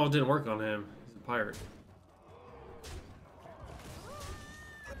 Oh, it didn't work on him. He's a pirate.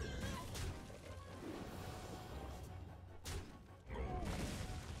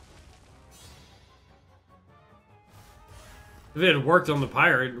 If it had worked on the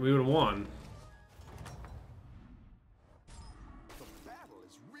pirate, we would have won. The battle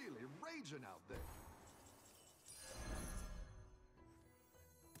is really raging out there.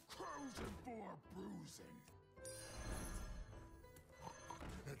 Cruising for bruising.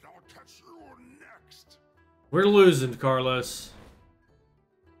 And I'll catch you next. We're losing, Carlos.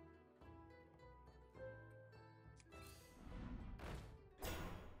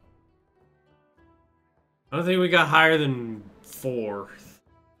 I don't think we got higher than 4.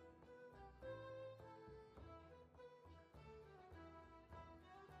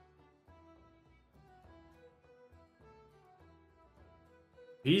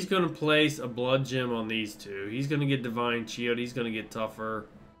 He's going to place a blood gem on these two. He's going to get divine shield. He's going to get tougher.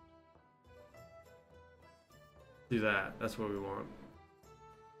 Do that. That's what we want.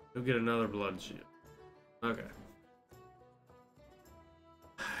 He'll get another blood shield. Okay.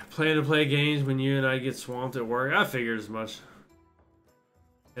 Plan to play games when you and I get swamped at work. I figured as much.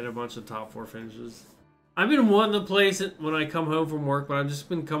 Hit a bunch of top 4 finishes. I've been wanting to place it when I come home from work, but I've just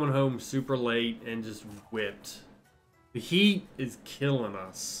been coming home super late and just whipped. The heat is killing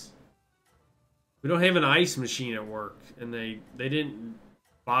us. We don't have an ice machine at work, and they didn't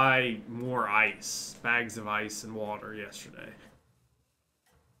buy more ice, bags of ice and water yesterday.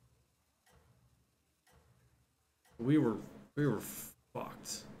 We were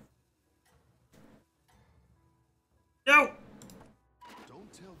fucked. No!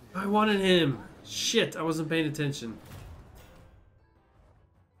 Don't tell the I wanted him. Shit, I wasn't paying attention.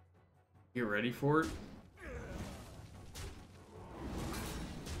 Get ready for it.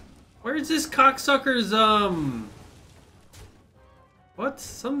 Where's this cocksucker's, what?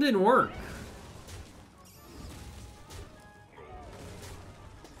 Something didn't work.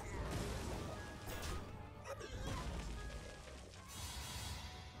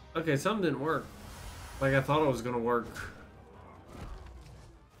 Okay, something didn't work. Like I thought it was gonna work.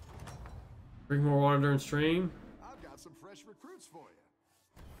 Drink more water during stream. I've got some fresh recruits for you.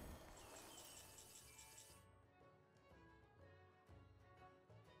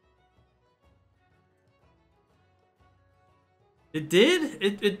 It did?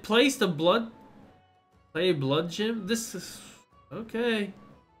 It placed a blood... Play a blood gem? This is... Okay.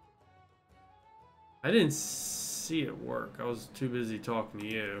 I didn't see it work. I was too busy talking to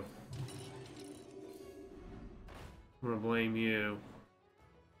you. I'm gonna blame you.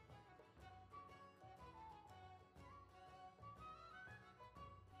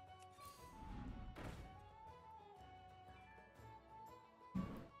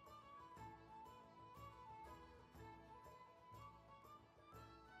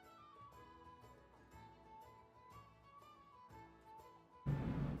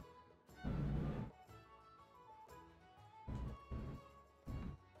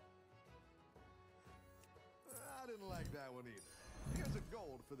 I didn't like that one either. Here's a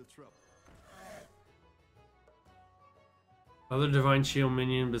gold for the trouble. Other Divine Shield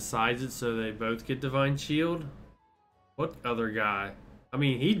minion besides it, so they both get Divine Shield? What other guy? I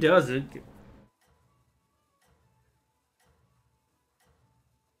mean, he does it.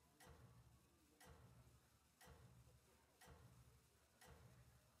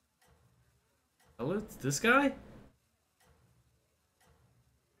 Oh, it's this guy?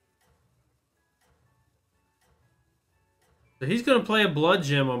 So he's gonna play a blood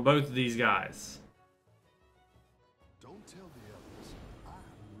gem on both of these guys. Don't tell the others. I'm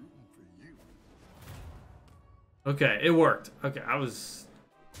rooting for you. Okay, it worked. Okay,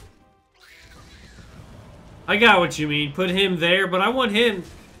 I got what you mean. Put him there, but I want him...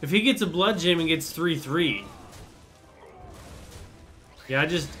 If he gets a blood gem and gets 3/3. Yeah, I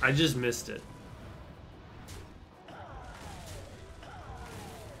just missed it.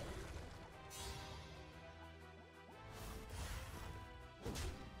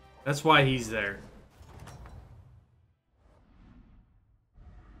 That's why he's there.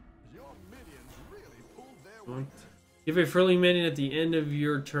 Your minions really pulled their weight. Give a friendly minion at the end of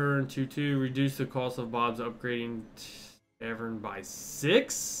your turn to reduce the cost of Bob's upgrading tavern by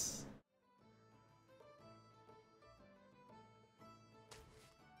 6.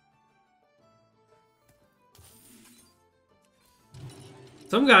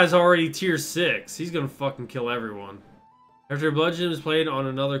 Some guy's already tier 6. He's gonna fucking kill everyone. After a bludgeon is played on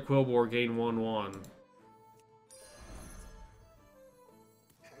another quill board, gain 1/1.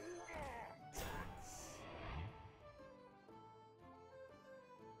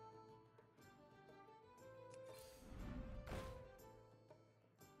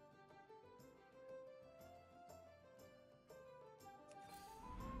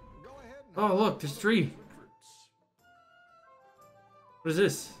 Go ahead and Oh, look, there's 3. What is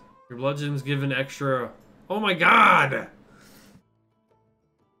this? Your bludgeon's given extra. Oh my god!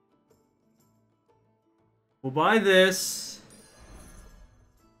 We'll buy this.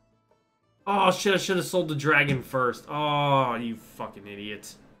 Oh shit, I should have sold the dragon first. Oh, you fucking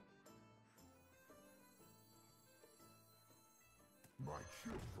idiot. My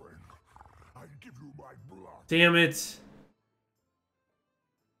children, I give you my blood. Damn it.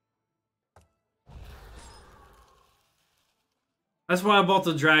 That's why I bought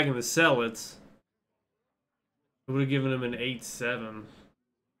the dragon to sell it. I would have given him an 8/7.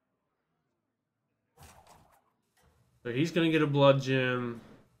 So he's gonna get a blood gem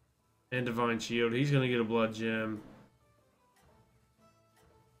and divine shield. He's gonna get a blood gem.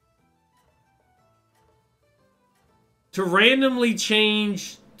 To randomly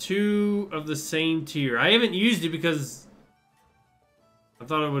change 2 of the same tier. I haven't used it because I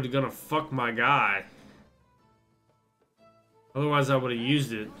thought it was gonna fuck my guy. Otherwise, I would have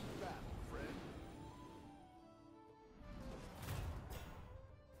used it.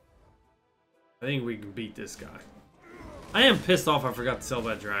 I think we can beat this guy. I am pissed off I forgot to sell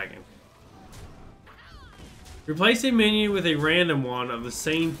that dragon. Replace a minion with a random one of the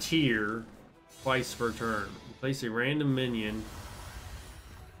same tier twice per turn. Replace a random minion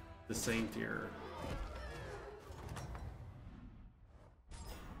the same tier.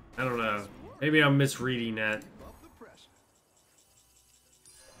 I don't know. Maybe I'm misreading that. Above the pressure.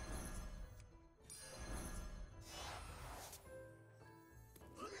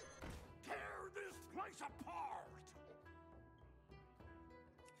 Tear this place apart!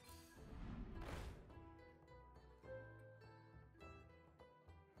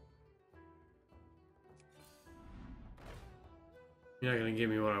 You're not gonna give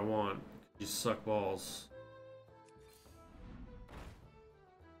me what I want. You suck balls.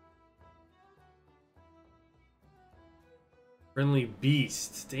 Friendly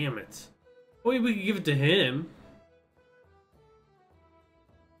beast. Damn it. Oh, we could give it to him.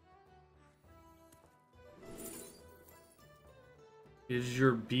 Gives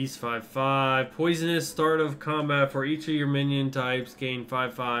your beast 5/5. Poisonous start of combat for each of your minion types. Gain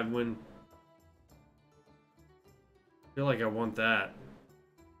 5/5 when. I feel like I want that.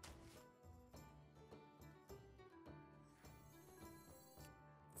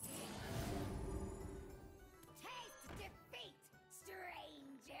 Taste defeat,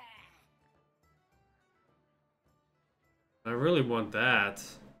 stranger. I really want that.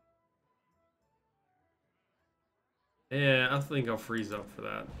 Yeah, I think I'll freeze up for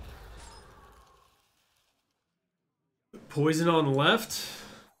that. Poison on the left.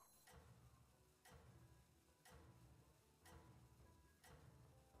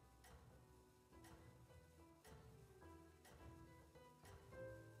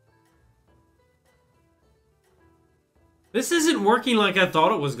 This isn't working like I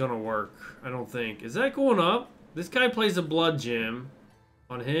thought it was gonna work, I don't think. Is that going up? This guy plays a blood gem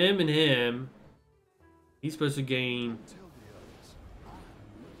on him and him. He's supposed to gain.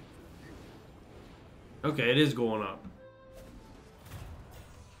 Okay, it is going up.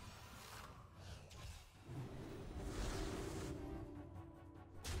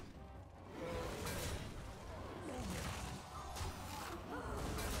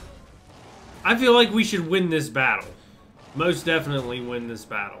 I feel like we should win this battle. Most definitely win this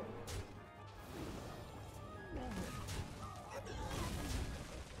battle.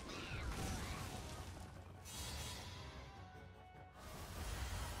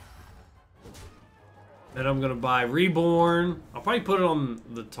 And I'm gonna buy Reborn. I'll probably put it on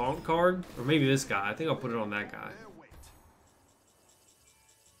the taunt card. Or maybe this guy. I think I'll put it on that guy. Their weight.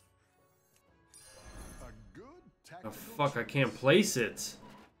 A good Oh tactical fuck, I can't place it.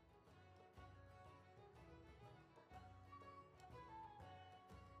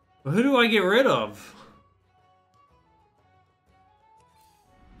 Well, who do I get rid of?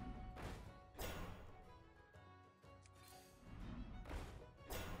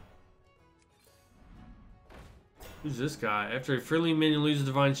 Who's this guy? After a friendly minion loses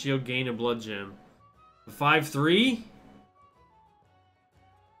Divine Shield, gain a blood gem. 5/3?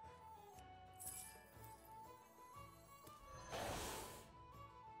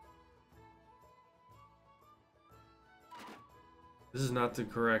 This is not the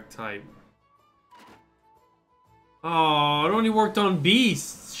correct type. Oh, it only worked on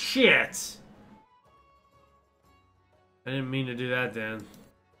beasts. Shit. I didn't mean to do that then.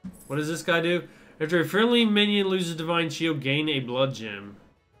 What does this guy do? After a friendly minion loses Divine Shield, gain a blood gem.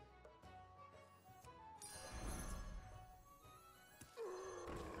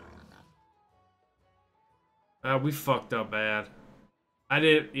 We fucked up bad. I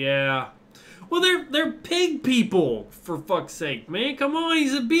did, yeah. Well, they're pig people, for fuck's sake, man. Come on,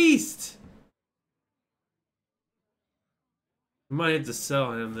 he's a beast. We might have to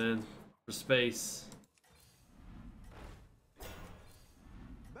sell him then for space.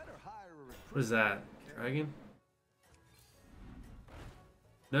 What is that? Dragon?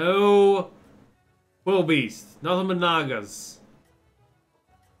 No. Quill beast. Nothing but Nagas.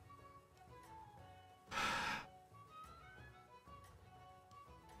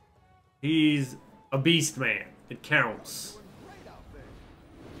 He's a beast man. It counts.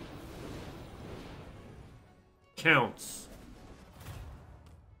 Counts.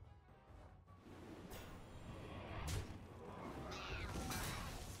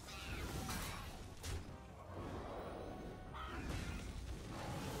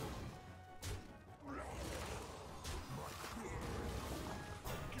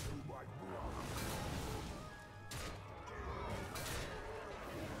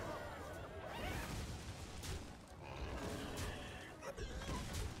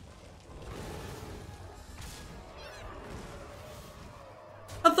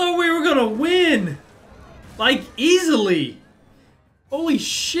 I thought we were gonna win! Like, easily! Holy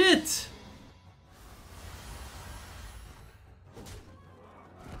shit!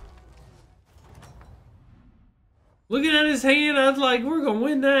 Looking at his hand, I was like, we're gonna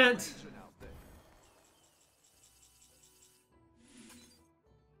win that.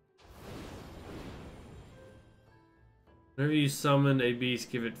 Whenever you summon a beast,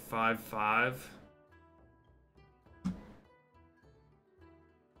 give it 5/5.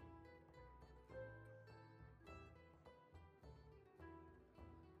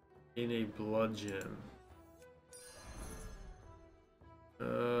 In a blood gem.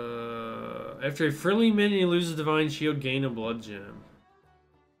 After a friendly minion loses Divine Shield, gain a blood gem.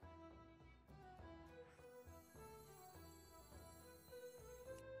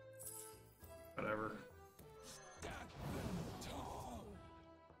 Whatever.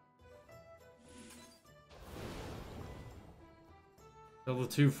 Level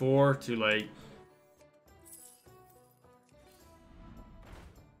 2/4, too late.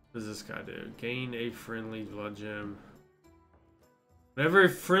 What does this guy do? Gain a friendly blood gem. Whenever a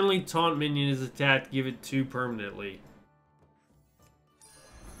friendly taunt minion is attacked, give it 2 permanently.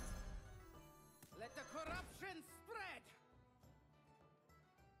 Let the corruption spread.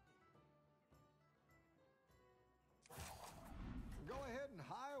 Go ahead and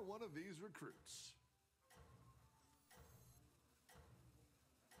hire one of these recruits.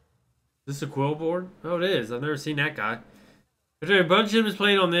 Is this a quill board? Oh, it is. I've never seen that guy. If a blood gem is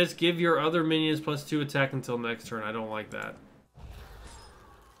played on this, give your other minions +2 attack until next turn. I don't like that.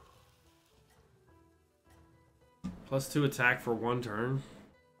 +2 attack for 1 turn.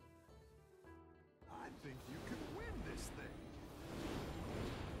 I think you can win this thing.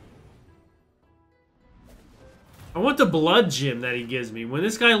 I want the blood gem that he gives me. When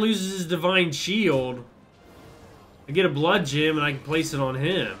this guy loses his Divine Shield, I get a blood gem and I can place it on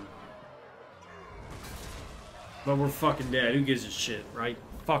him. But we're fucking dead. Who gives a shit, right?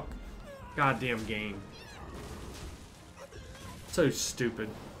 Fuck. Goddamn game. So stupid.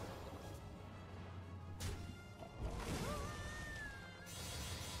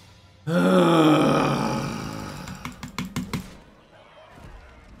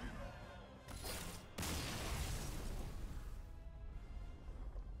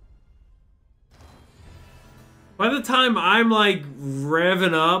 By the time I'm like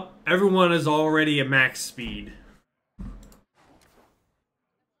revving up, everyone is already at max speed.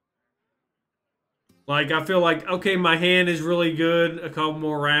 Like, I feel like, okay, my hand is really good, a couple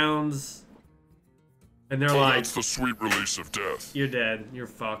more rounds. And they're like, That's the sweet release of death. you're dead, you're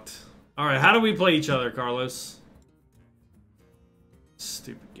fucked. Alright, how do we play each other, Carlos?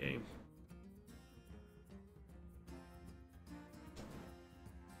 Stupid game.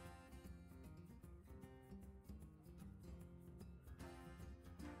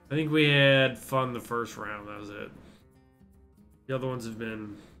 I think we had fun the first round, that was it. The other ones have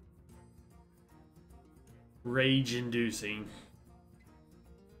been rage-inducing.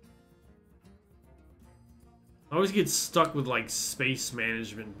 I always get stuck with like space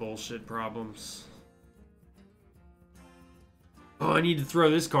management bullshit problems. Oh, I need to throw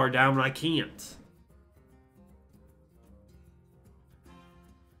this card down, but I can't.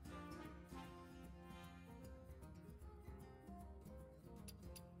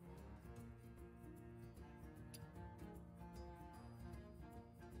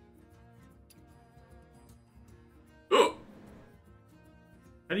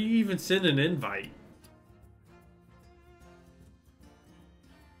 How do you even send an invite?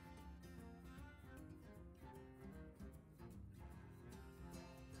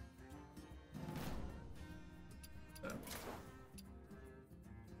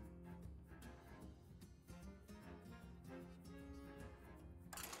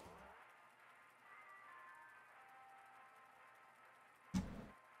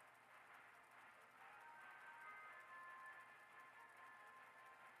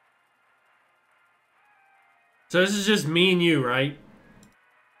 So this is just me and you, right?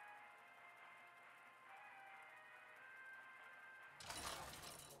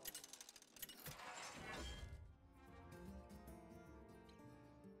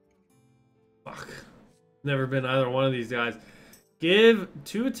 Fuck. Never been either one of these guys. Give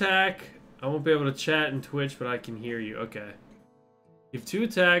 2 attack. I won't be able to chat in Twitch, but I can hear you. Okay. Give 2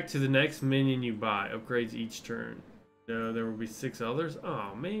 attack to the next minion you buy. Upgrades each turn. No, there will be 6 others.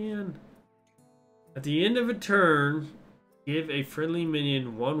 Oh, man. At the end of a turn, give a friendly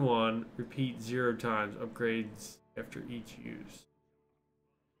minion 1/1. Repeat 0 times. Upgrades after each use.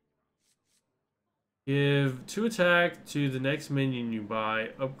 Give 2 attack to the next minion you buy.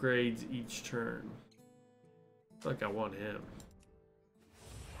 Upgrades each turn. I feel like I want him.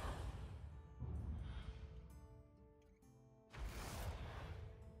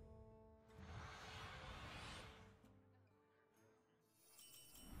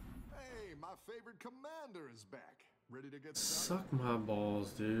 Hey, my favorite commander is back. Ready to get started? Suck my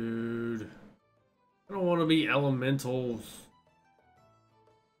balls, dude. I don't want to be elementals.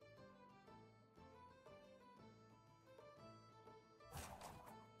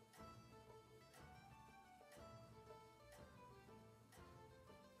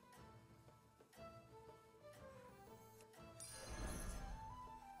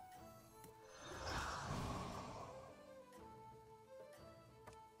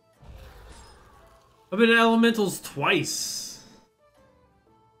 I've been elementals twice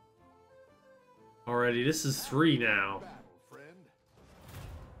already. This is 3 now. Battle, friend.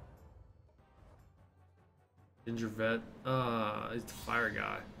 Ginger vet. He's the fire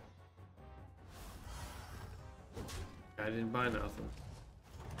guy. I didn't buy nothing.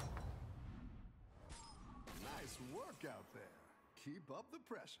 Nice work out there. Keep up the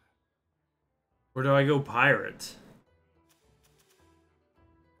pressure. Where do I go pirate?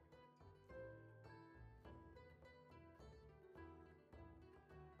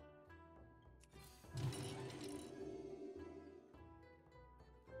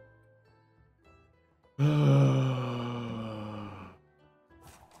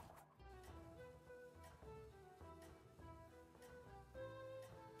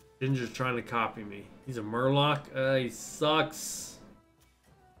 Ginger's trying to copy me. He's a Murloc. He sucks.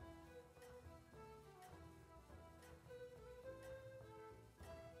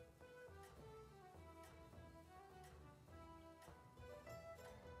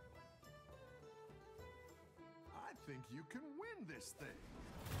 I think you can win this thing.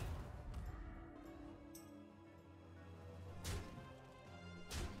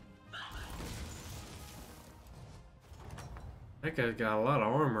 That guy's got a lot of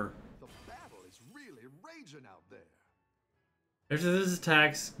armor. The battle is really raging out there. After this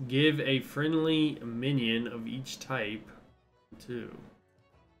attacks, give a friendly minion of each type 2.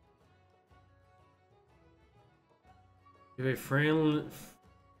 Give a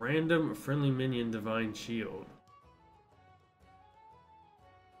random friendly minion divine shield.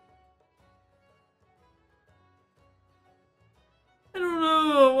 I don't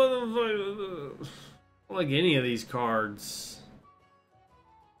know what the fuck. I don't like any of these cards.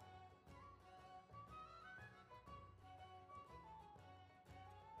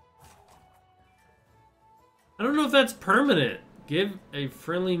 I don't know if that's permanent. Give a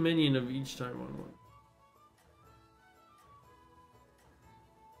friendly minion of each type 1/1.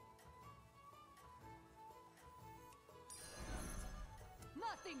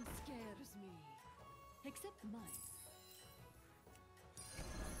 Nothing scares me, except mice.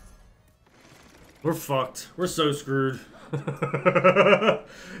 We're fucked. We're so screwed.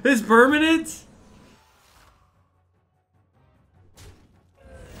 It's permanent?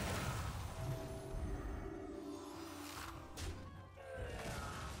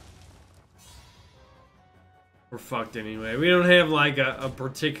 We're fucked anyway. We don't have like a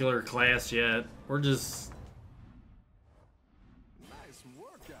particular class yet. We're just... Nice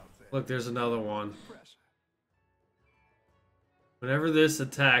work out there. Look, there's another one. Pressure. Whenever this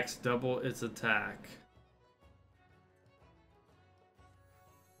attacks, double its attack.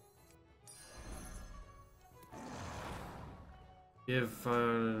 Give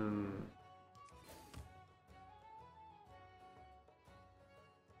fun.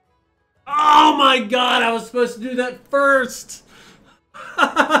 Oh my god, I was supposed to do that first!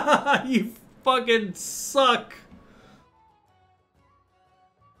 You fucking suck!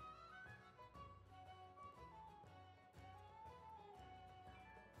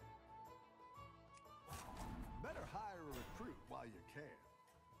 Better hire a recruit while you can.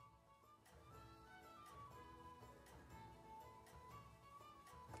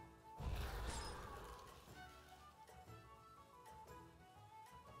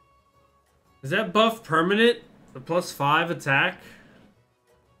 Is that buff permanent? The +5 attack?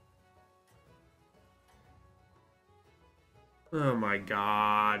 Oh my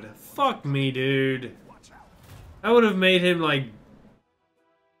god. Fuck me, dude. I would have made him like...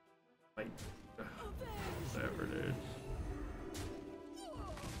 Whatever, dude.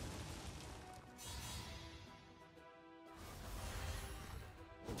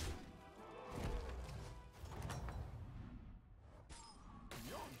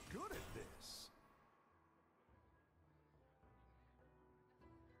 You're good at this.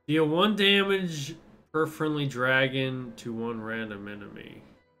 Deal 1 damage per friendly dragon to 1 random enemy.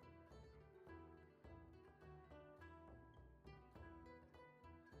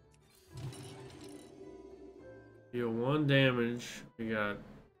 Deal 1 damage. We got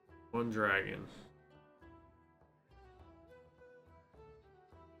 1 dragon.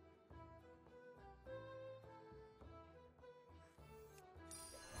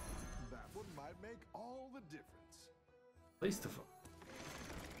 That one might make all the difference. Place the fuck.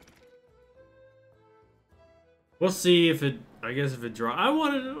 We'll see if it. I guess if it draw. I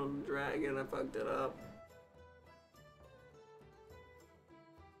wanted it on the dragon. I fucked it up.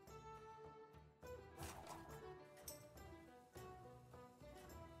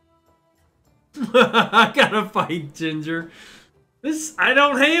 I gotta fight Ginger. This. I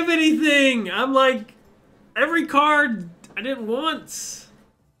don't have anything. I'm like every card I didn't want,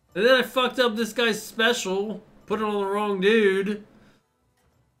 and then I fucked up this guy's special. Put it on the wrong dude.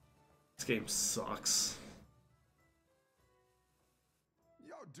 This game sucks.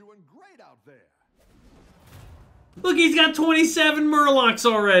 Doing great out there. Look, he's got 27 Murlocs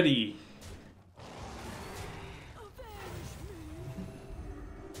already.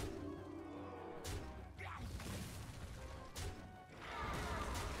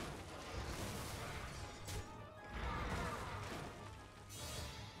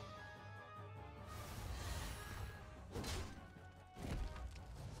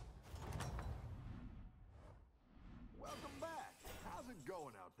 Welcome back. How's it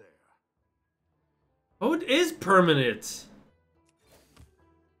going out there? Oh, it is permanent. It's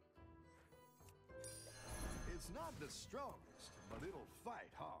not the strongest, but it'll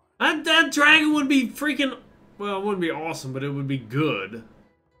fight hard. That dragon would be freaking... Well, it wouldn't be awesome, but it would be good.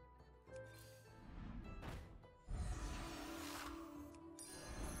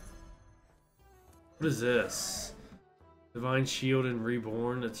 What is this? Divine Shield and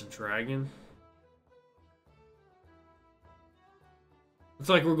Reborn. It's a dragon. Looks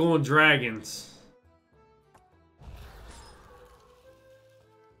like we're going dragons.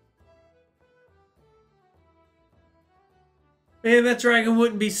 Man, that dragon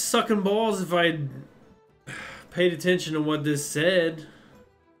wouldn't be sucking balls if I'd paid attention to what this said.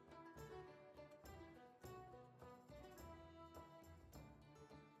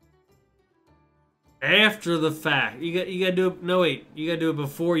 After the fact. You gotta do it. No, wait. You gotta do it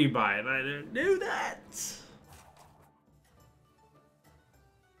before you buy it. I didn't do that.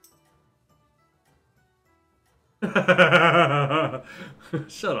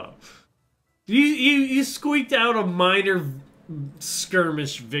 Shut up. You squeaked out a minor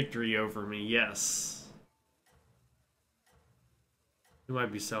skirmish victory over me. Yes. You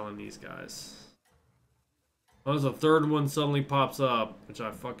might be selling these guys. Oh, there's a third one suddenly pops up, which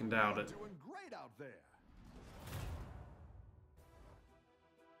I fucking doubt it. Doing great out there.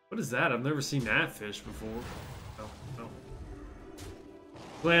 What is that? I've never seen that fish before. Oh, oh.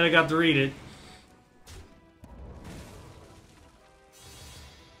 Glad I got to read it.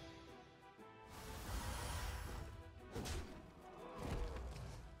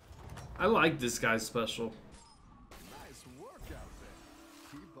 I like this guy's special. Nice work out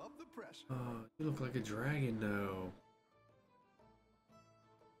there. Keep up the pressure. Oh, you look like a dragon now.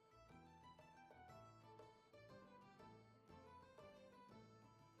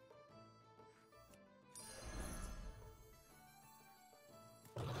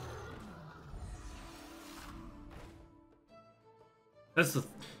 That's the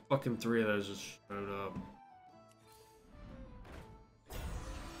fucking three of those just showed up.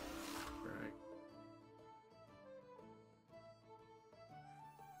 Right.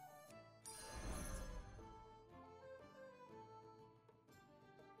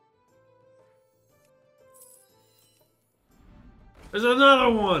 There's another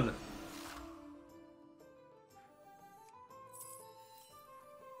one!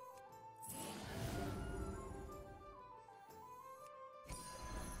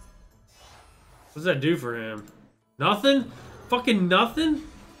 What does that do for him? Nothing? Fucking nothing?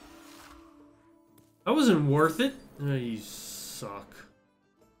 That wasn't worth it. Oh, you suck.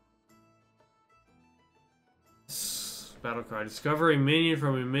 Battle cry. Discover a minion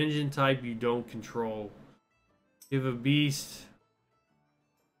from a minion type you don't control. Give a beast.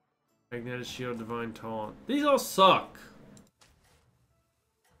 Magnetic shield, divine taunt. These all suck.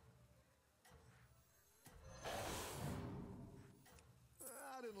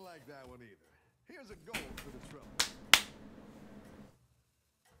 I didn't like that one either. Here's a gold for the trouble.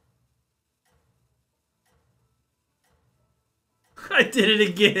 I did it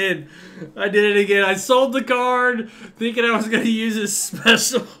again. I did it again. I sold the card thinking I was going to use his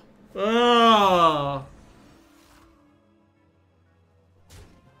special. Oh.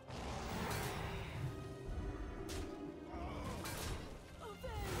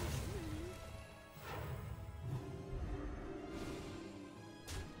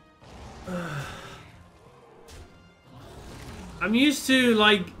 I'm used to,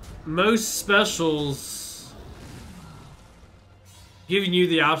 like, most specials giving you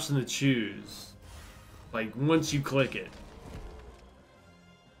the option to choose. Like, once you click it.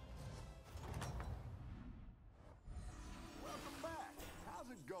 Welcome back.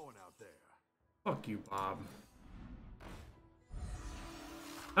 How's it going out there? Fuck you, Bob.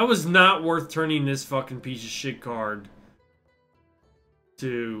 That was not worth turning this fucking piece of shit card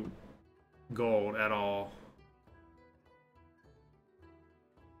to gold at all.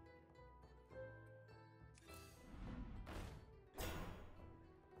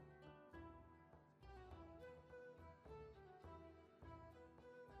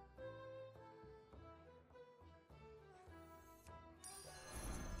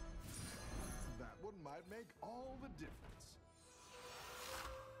 That one might make all the difference.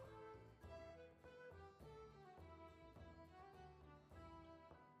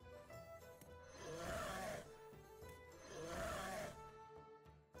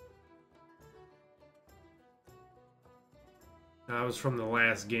 That was from the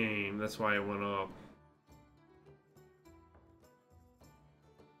last game. That's why it went up.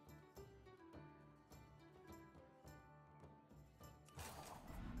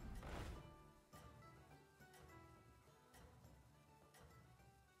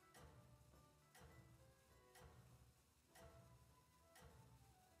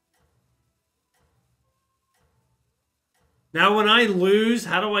 Now, when I lose,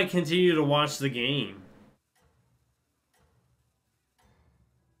 how do I continue to watch the game?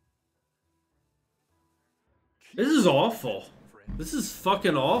 This is awful. This is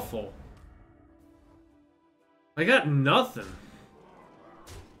fucking awful. I got nothing.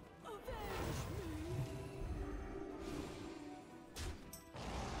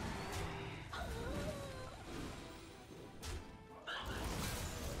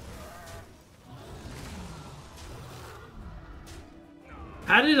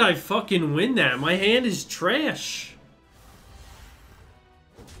 How did I fucking win that? My hand is trash.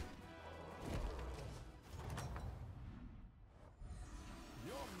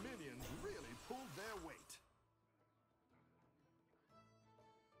 Your minions really pulled their weight.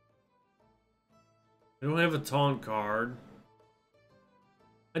 I don't have a taunt card.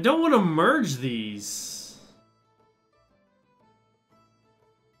 I don't want to merge these.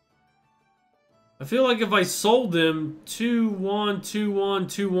 I feel like if I sold them 2-1, 2-1,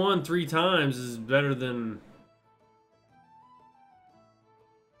 2-1 3 times is better than...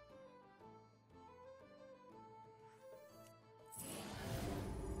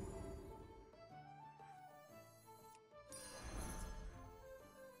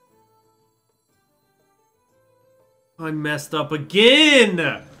 I messed up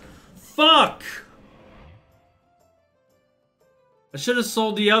again! Fuck! I should have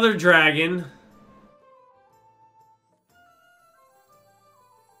sold the other dragon.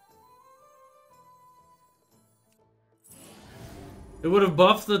 It would have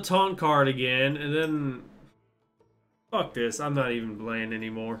buffed the taunt card again, and then... Fuck this, I'm not even playing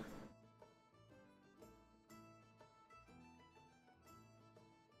anymore.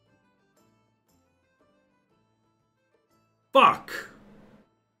 Fuck!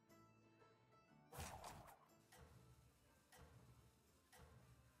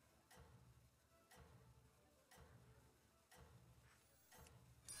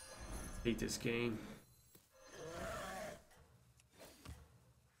 Hate this game.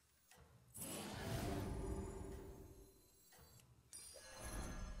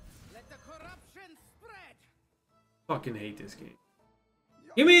 Let the corruption spread. Fucking hate this game.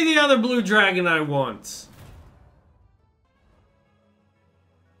 Give me the other blue dragon I want.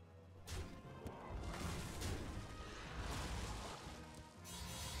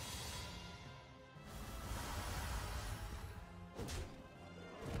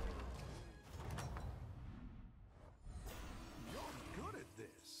 Good at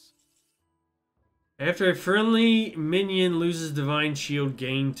this. After a friendly minion loses Divine Shield,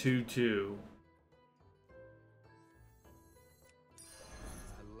 gain 2/2.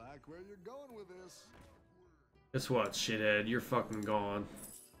 I like where you're going with this. Guess what, shithead? You're fucking gone.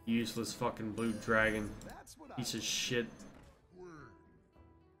 Useless fucking blue dragon. That's what Piece of shit.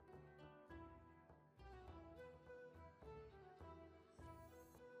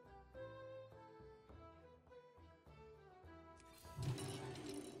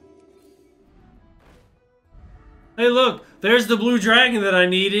 Hey, look! There's the blue dragon that I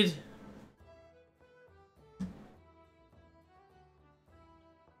needed.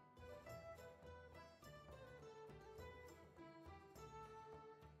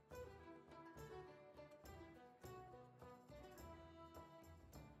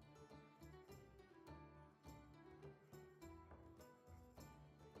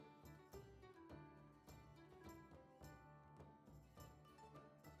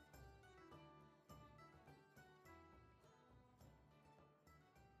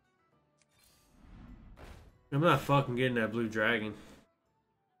 I'm not fucking getting that blue dragon.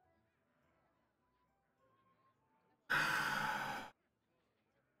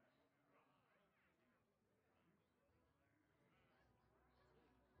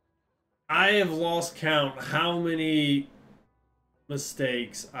 I have lost count how many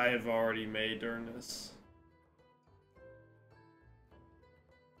mistakes I have already made during this.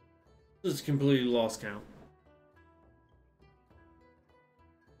 Just completely lost count.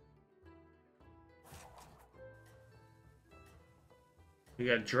 We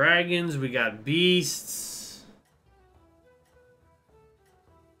got dragons, we got beasts.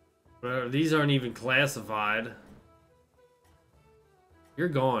 These aren't even classified. You're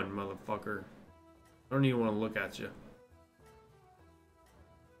gone, motherfucker. I don't even want to look at you.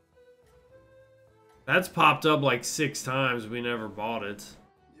 That's popped up like 6 times. We never bought it.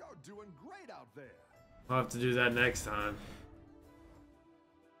 You're doing great out there. I'll have to do that next time.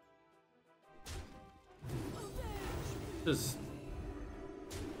 Just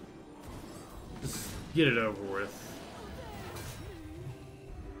get it over with.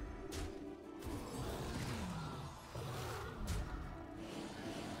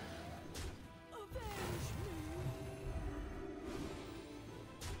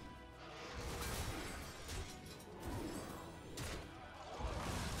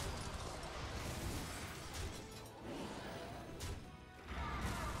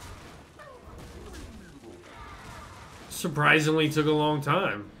 Surprisingly took a long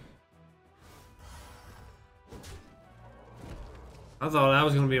time. I thought that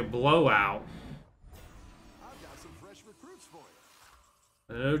was going to be a blowout. I've got some fresh recruits for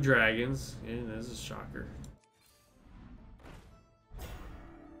you. No dragons. Yeah, that's a shocker.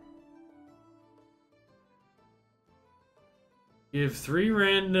 Give 3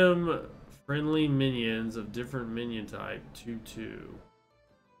 random friendly minions of different minion type 2/2.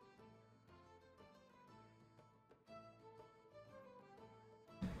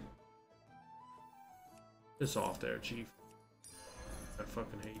 Piss off there, Chief. I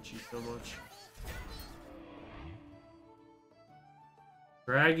fucking hate you so much.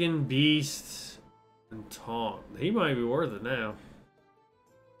 Dragon, Beast, and Taunt. He might be worth it now. Of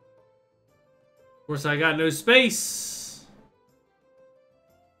course, I got no space.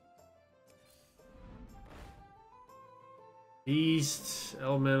 Beast,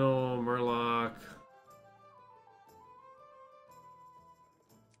 Elemental, Murloc.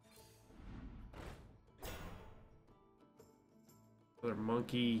 Another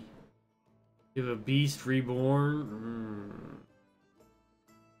monkey. Give a beast reborn.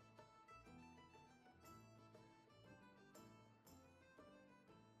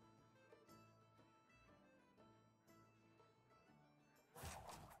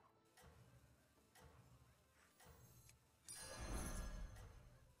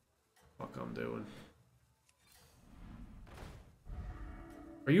 Fuck I'm doing.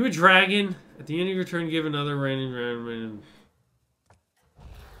 Are you a dragon? At the end of your turn, give another random and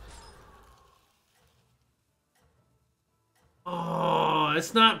oh,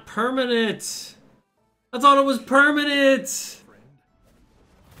 it's not permanent. I thought it was permanent.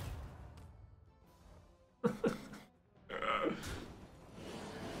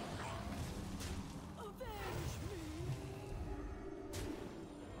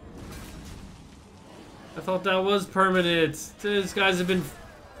 I thought that was permanent. These guys have been...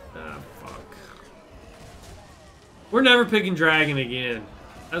 Ah, fuck. We're never picking dragon again.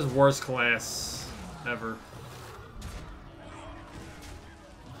 That's worst class ever.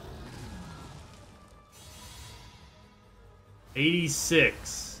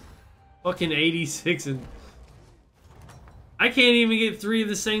 $86. Fucking 86 and... I can't even get 3 of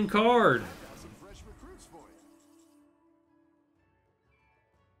the same card. Got some fresh recruits for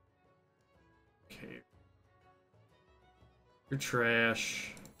you. Okay. You're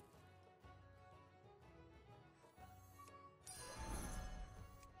trash.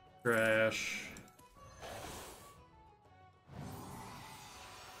 Trash.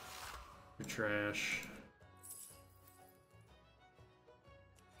 You're trash.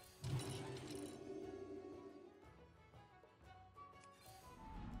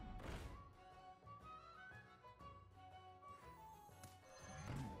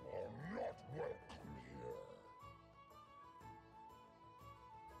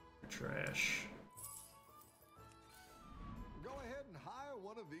 Trash. Go ahead and hire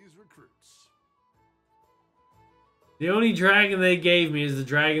one of these recruits. The only dragon they gave me is the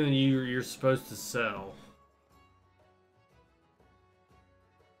dragon that you're supposed to sell.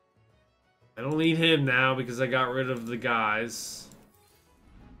 I don't need him now because I got rid of the guys.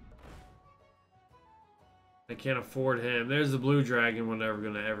 I can't afford him. There's the blue dragon we're never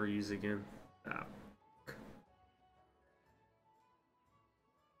gonna ever use again. Ah.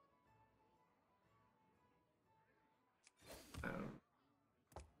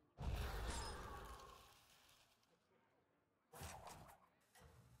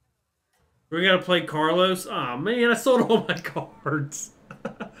 We gotta play Carlos? Aw, man, I sold all my cards.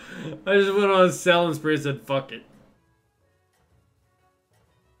 I just went on a selling spree and said, fuck it.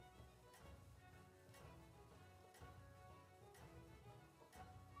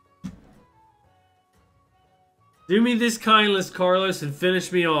 Do me this kindness, Carlos, and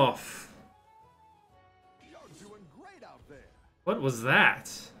finish me off. You're doing great out there. What was that?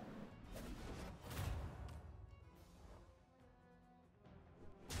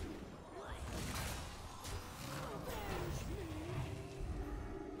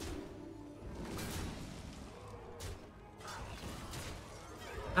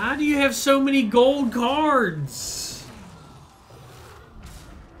 How do you have so many gold cards?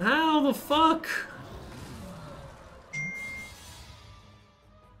 How the fuck?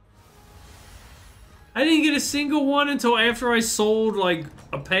 I didn't get a single one until after I sold like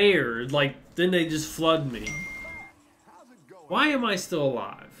a pair. Like, then they just flood me. How's it going? Why am I still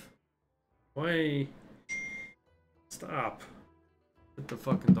alive? Why? Stop. With the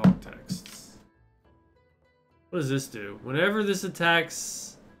fucking dog texts. What does this do? Whenever this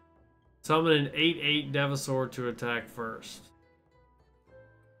attacks, summon an 8/8 Devasaur to attack first.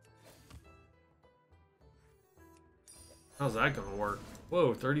 How's that gonna work?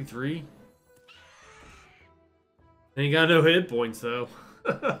 Whoa, 33? Ain't got no hit points though.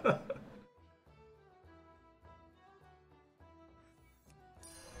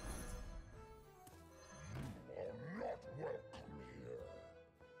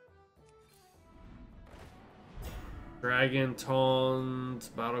 Dragon Taunt,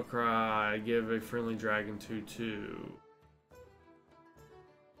 Battle Cry, give a friendly dragon 2/2.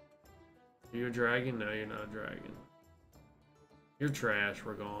 Are you a dragon? No, you're not a dragon. You're trash,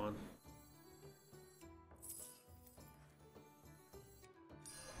 we're gone.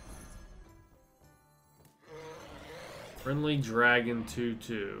 Friendly dragon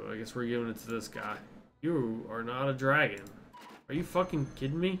 2/2. I guess we're giving it to this guy. You are not a dragon. Are you fucking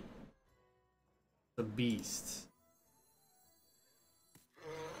kidding me? The beast.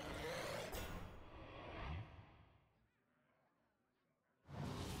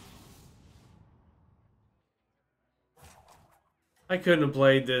 I couldn't have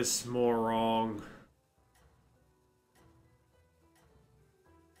played this more wrong.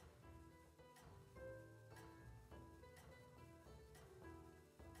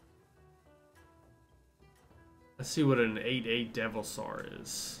 Let's see what an 8/8 Devasaur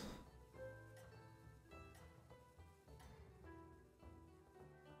is.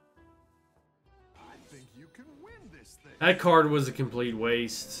 I think you can win this thing. That card was a complete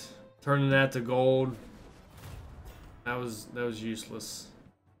waste. Turning that to gold. That was useless.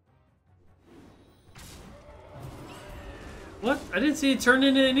 What? I didn't see it turn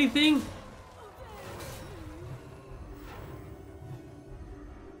into anything?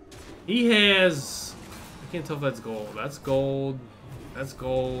 He has... I can't tell if that's gold. That's gold. That's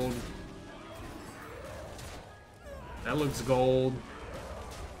gold. That looks gold.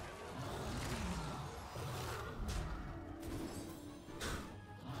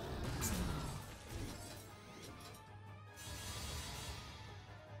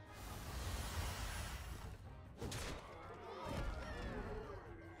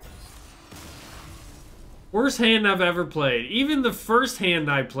 Worst hand I've ever played. Even the first hand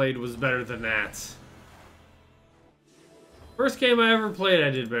I played was better than that. First game I ever played, I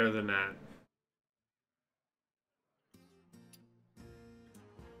did better than that.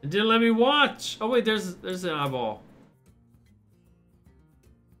 It didn't let me watch. Oh wait, there's an eyeball.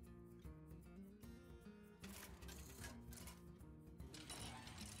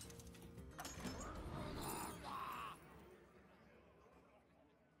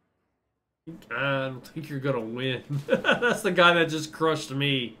 I don't think you're gonna win. That's the guy that just crushed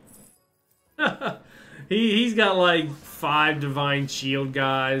me. He's got like 5 divine shield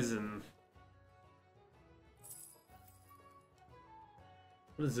guys and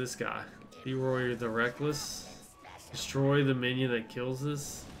what is this guy? Leroy the Reckless. Destroy the minion that kills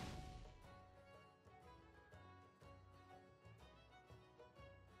this.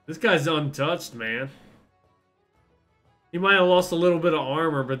 This guy's untouched, man. He might have lost a little bit of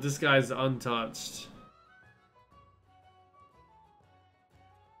armor, but this guy's untouched.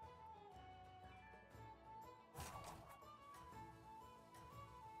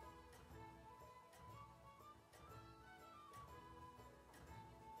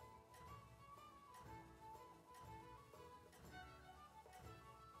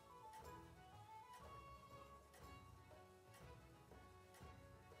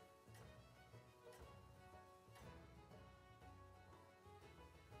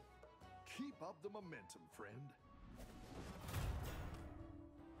 Keep up the momentum, friend.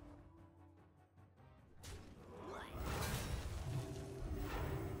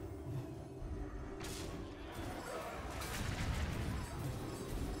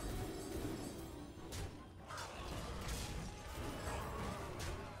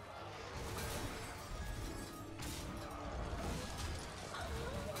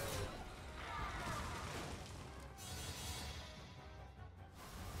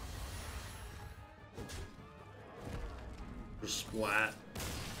 Splat.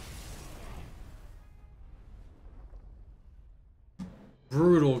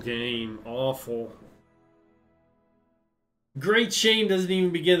 Brutal game. Awful. Great Shane doesn't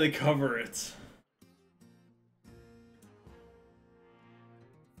even begin to cover it.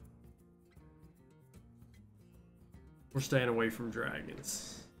 We're staying away from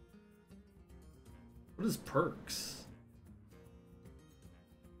dragons. What is perks?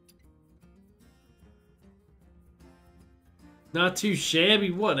 Not too shabby,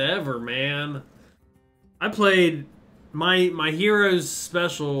 whatever, man. I played my hero's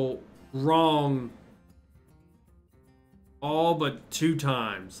special wrong all but 2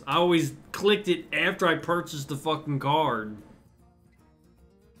 times. I always clicked it after I purchased the fucking card.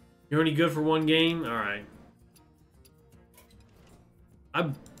 You're only good for 1 game? Alright. I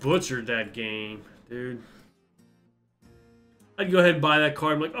butchered that game, dude. I'd go ahead and buy that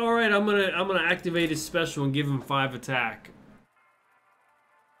card. I'm like, alright, I'm gonna activate his special and give him 5 attack.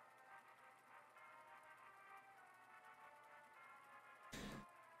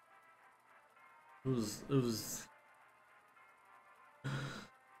 It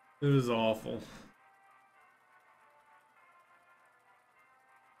was awful.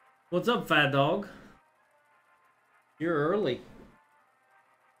 What's up, fat dog? You're early.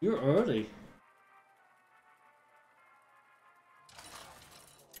 You're early.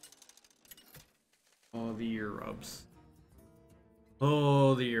 Oh, the ear rubs.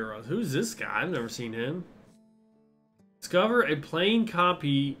 Oh, the ear rubs. Who's this guy? I've never seen him. Discover a plain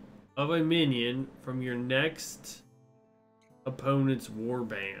copy of a minion from your next opponent's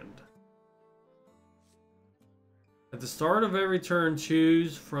warband. At the start of every turn,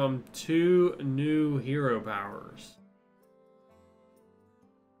 choose from 2 new hero powers.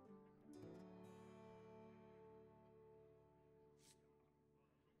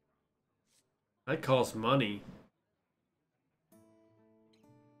 That costs money.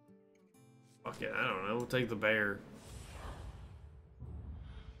 Fuck it, I don't know. We'll take the bear.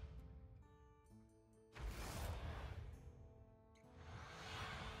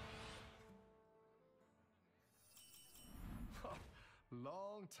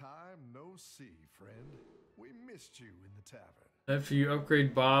 Long time no see, friend. We missed you in the tavern. After you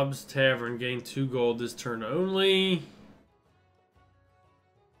upgrade Bob's Tavern, gain 2 gold this turn only.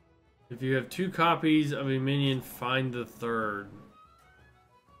 If you have 2 copies of a minion, find the 3rd.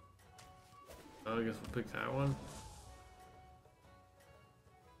 Oh, I guess we'll pick that one.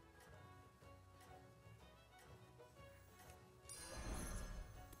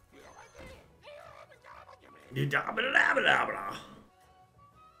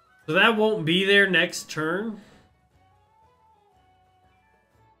 So that won't be there next turn?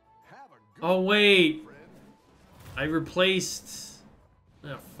 Oh wait, I replaced...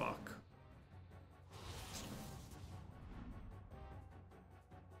 Oh fuck.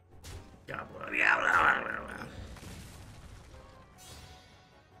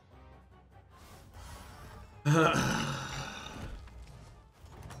 Any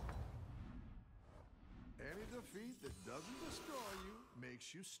defeat that doesn't destroy you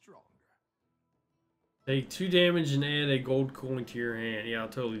makes you stronger. Take 2 damage and add a gold coin to your hand. Yeah, I'll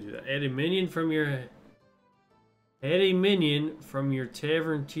totally do that. Add a minion from your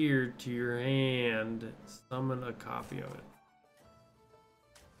tavern tier to your hand. Summon a copy of it.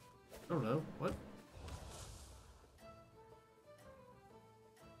 I don't know. What?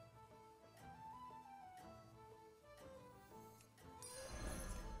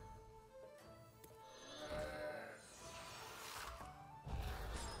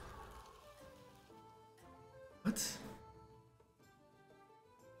 What?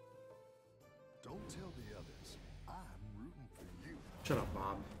 Don't tell the others. I'm rooting for you. Shut up,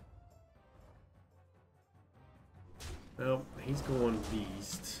 Bob. Well, he's going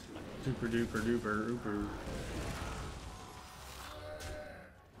beast. Super duper duper ooper.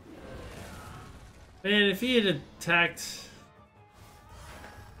 Man, if he had attacked...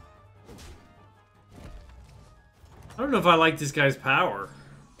 I don't know if I like this guy's power.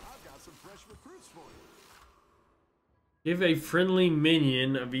 I've got some fresh recruits for you. Give a friendly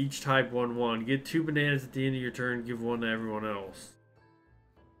minion of each type 1/1. Get 2 bananas at the end of your turn. Give 1 to everyone else.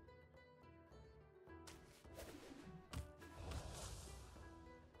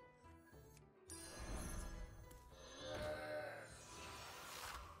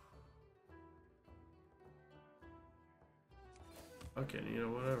 Okay, you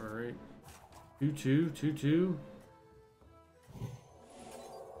know, whatever, right? 2/2, 2/2.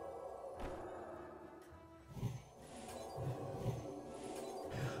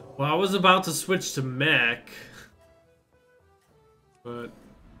 Well, I was about to switch to mech, but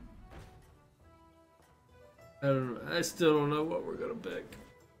I still don't know what we're gonna pick.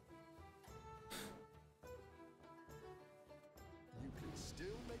 You can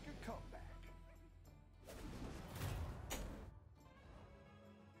still make a comeback.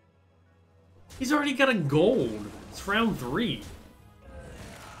 He's already got a gold. It's round 3.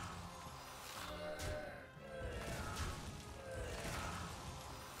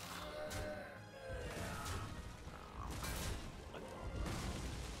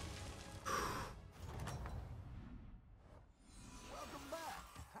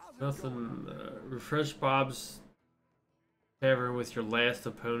 Nothing. Refresh Bob's Tavern with your last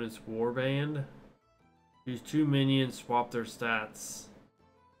opponent's warband. Use 2 minions, swap their stats.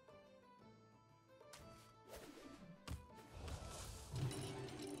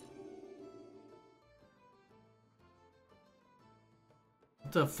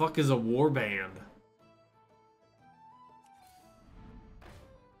 What the fuck is a warband?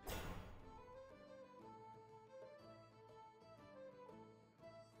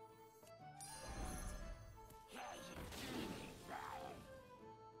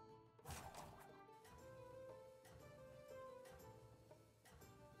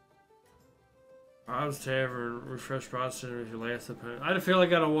 Bob's Tavern, refresh Bob's Tavern with your last opponent. I feel like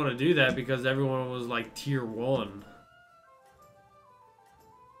I don't want to do that because everyone was like tier 1.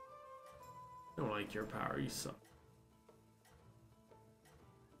 I don't like your power, you suck.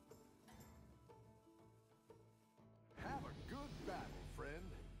 Have a good battle,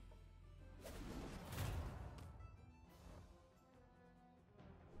 friend.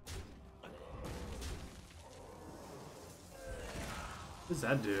 What does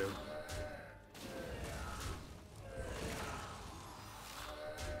that do?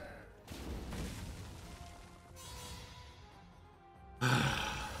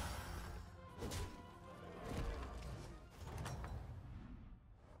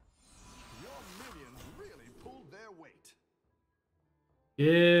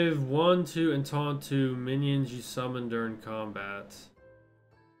 Give 1 to and taunt to minions you summon during combat.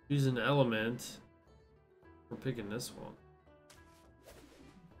 Use an element. We're picking this one.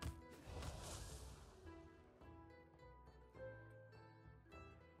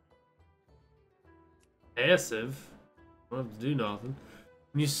 Passive. Don't have to do nothing.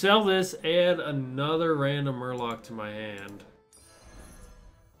 When you sell this, add another random Murloc to my hand.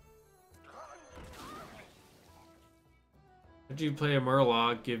 After you play a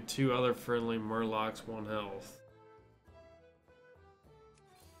Murloc, give 2 other friendly Murlocs 1 health.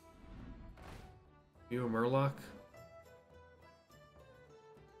 You a Murloc?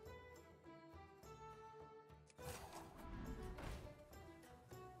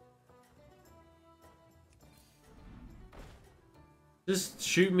 Just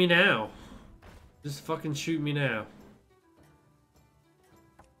shoot me now. Just fucking shoot me now.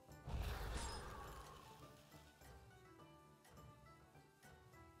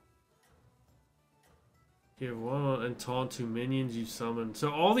 Give 1 and taunt to minions you summon.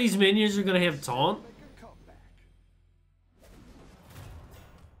 So all these minions are gonna have taunt? Make a comeback.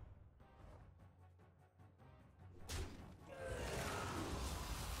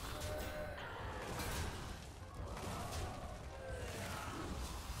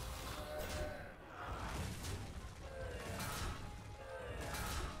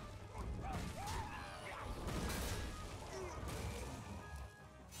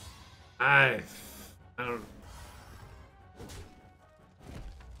 I don't.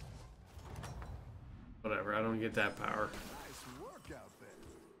 Whatever. I don't get that power. Nice work out there.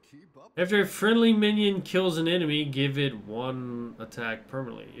 Keep up. After a friendly minion kills an enemy, give it 1 attack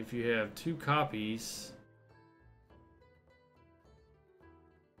permanently. If you have 2 copies.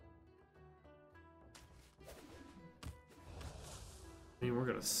 I mean, we're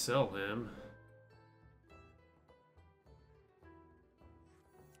gonna sell him.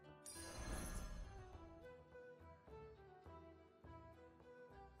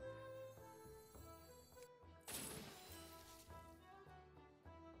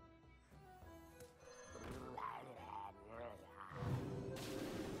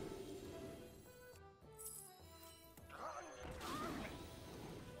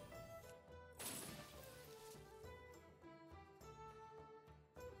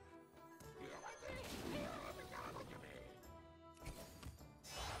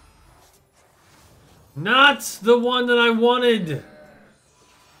 Not the one that I wanted!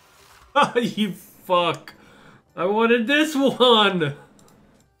 You fuck! I wanted this one!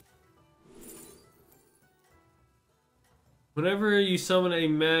 Whenever you summon a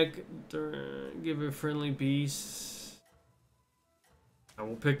mech, give it a friendly beast. I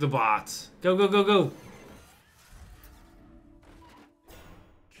will pick the bots. Go, go, go, go!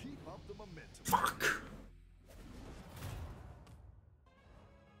 Keep up the momentum. Fuck!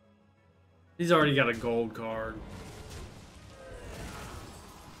 He's already got a gold card.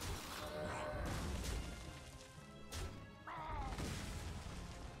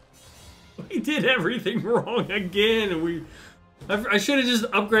 We did everything wrong again. I should have just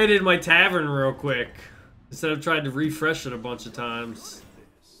upgraded my tavern real quick instead of trying to refresh it a bunch of times.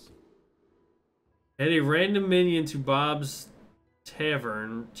 Add a random minion to Bob's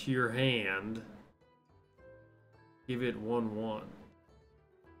tavern to your hand. Give it 1/1.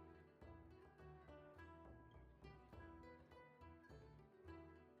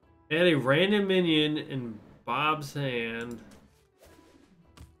 Add a random minion in Bob's hand.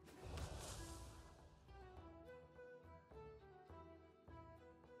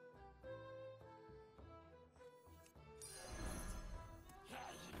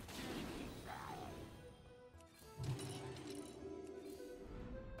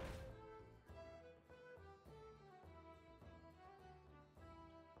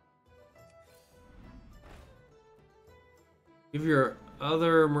 Give your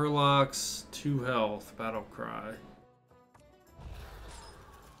other Murlocs 2 health. Battle cry.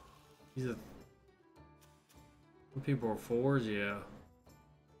 These are. Some people are 4s, yeah.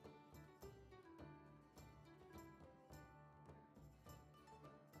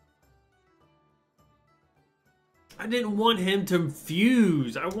 I didn't want him to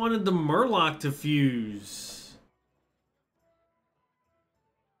fuse. I wanted the Murloc to fuse.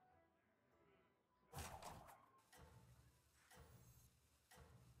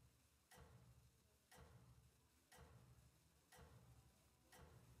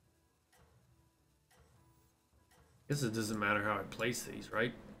 Guess it doesn't matter how I place these,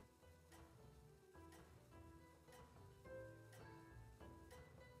 right?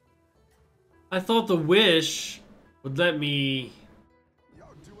 I thought the wish would let me You're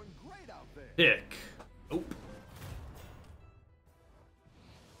doing great out there. pick. Nope.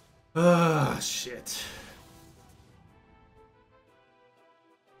 Ah, shit.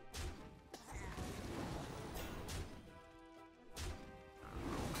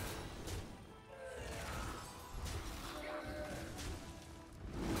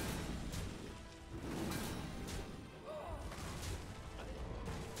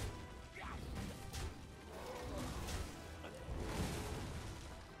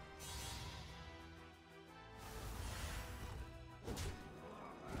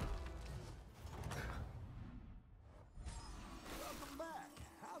 Welcome back.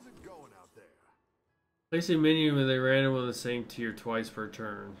 How's it going out there? Place a minion with a random on the same tier twice per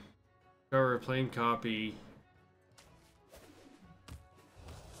turn. Cover a plain copy.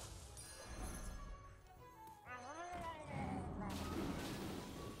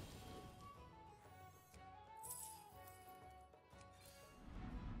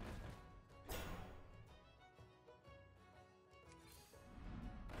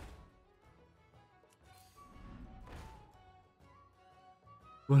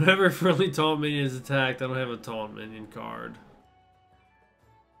 Whenever a friendly taunt minion is attacked, I don't have a taunt minion card.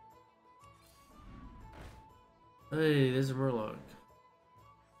 Hey, there's a Murloc.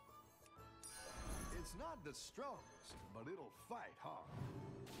 It's not the strongest, but it'll fight hard.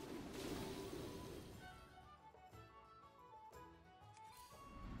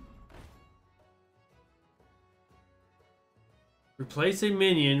 Replace a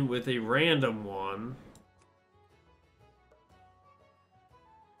minion with a random one.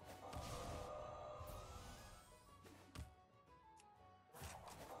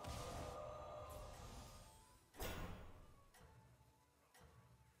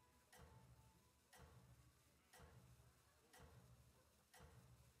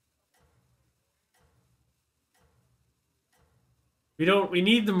 We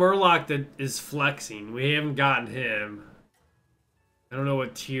need the Murloc that is flexing. We haven't gotten him. I don't know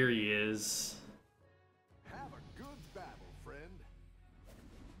what tier he is. Have a good battle, friend.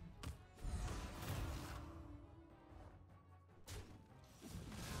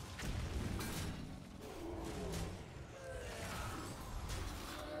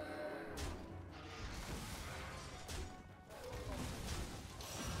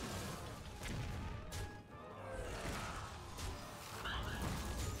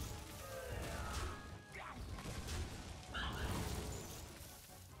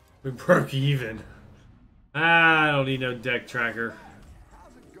 We broke even. I don't need no deck tracker.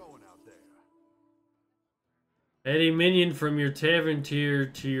 How's it going out there? Add a minion from your tavern tier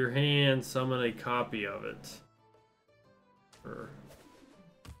to your hand. Summon a copy of it. Sure.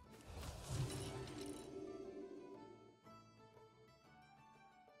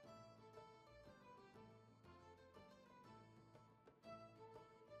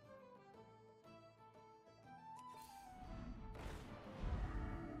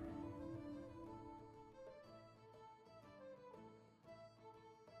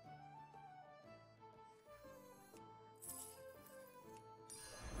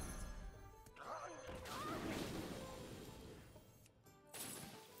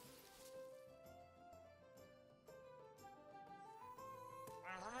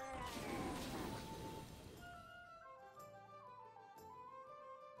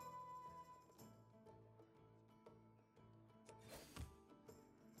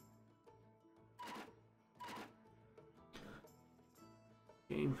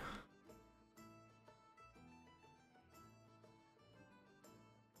 Game.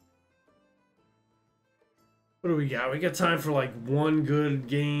 What do we got? We got time for like one good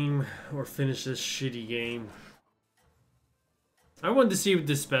game or finish this shitty game. I wanted to see what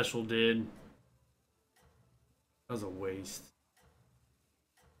this special did. That was a waste.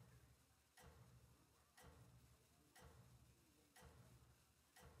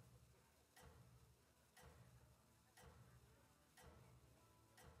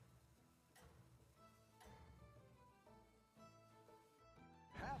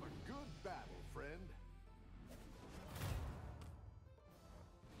 Have a good battle, friend.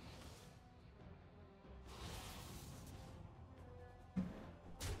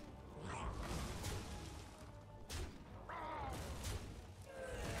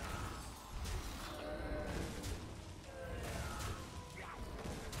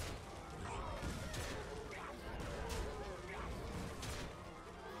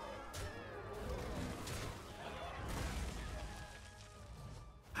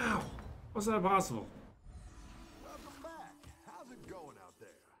 How? How's that possible? Welcome back. How's it going out there?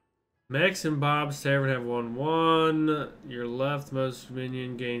 Max and Bob's Tavern have 1/1. Your leftmost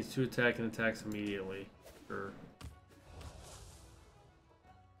minion gains 2 attack and attacks immediately. Sure.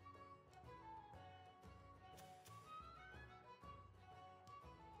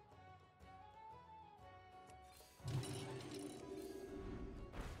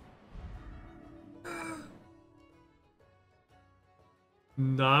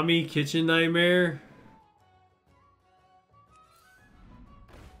 Nami Kitchen Nightmare?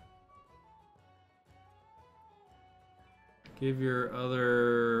 Give your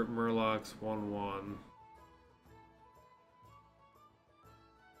other Murlocs 1/1.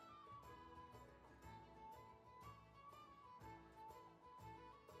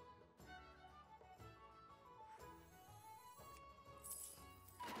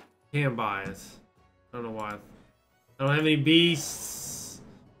 Can't buy it. I don't know why. I don't have any beasts.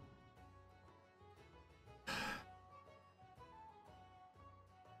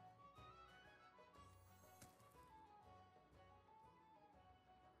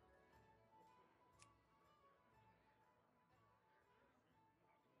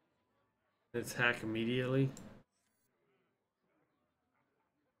 Attack immediately.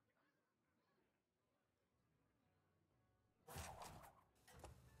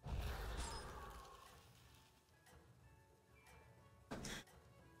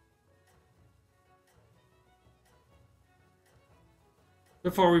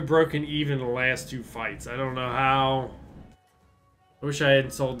 So far, we've broken even the last 2 fights. I don't know how. I wish I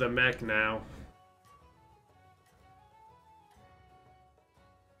hadn't sold the mech now.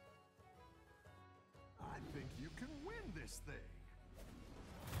 I think you can win this thing.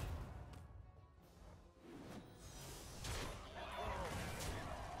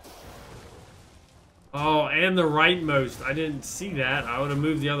 Oh, and the rightmost. I didn't see that. I would have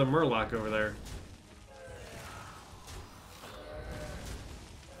moved the other Murloc over there.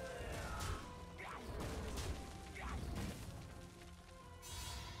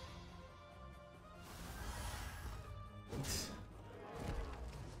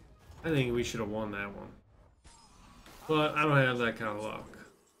 I think we should have won that one. But I don't have that kind of luck.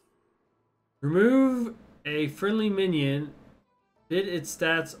 Remove a friendly minion. Fit its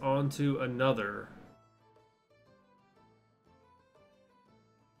stats onto another.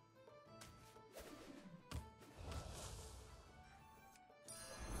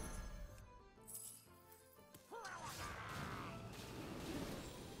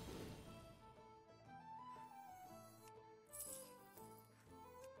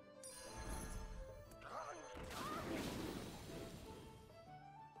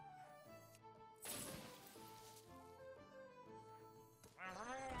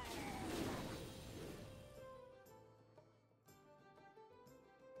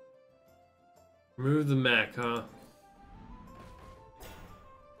 Remove the mech, huh?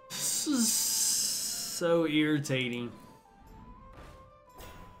 This is so irritating.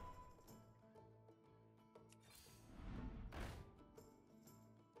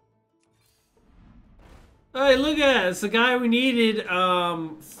 Hey, look at it. It's the guy we needed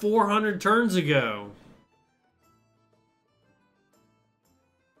 400 turns ago.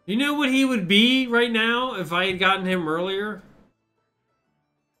 You know what he would be right now if I had gotten him earlier?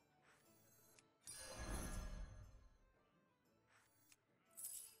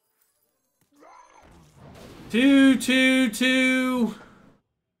 Two.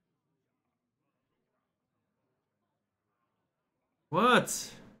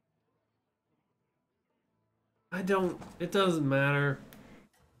 What? It doesn't matter.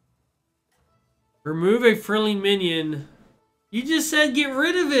 Remove a friendly minion. You just said get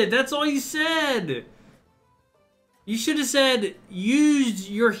rid of it. That's all you said. You should have said use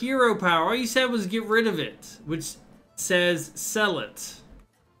your hero power. All you said was get rid of it, which says sell it.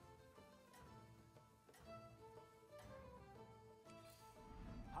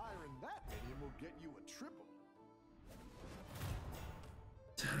 Hiring that minion will get you a triple.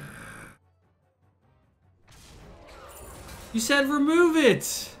 You said remove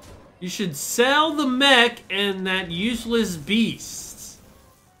it. You should sell the mech and that useless beast.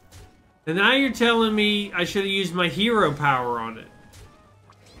 And now you're telling me I should have used my hero power on it.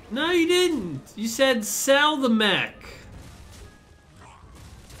 No, you didn't. You said sell the mech.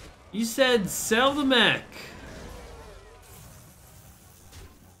 You said sell the mech.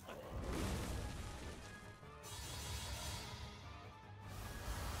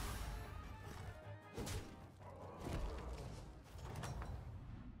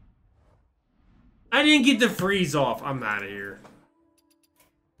 I didn't get the freeze off. I'm out of here.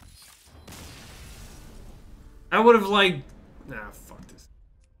 I would have like... Nah, fuck this.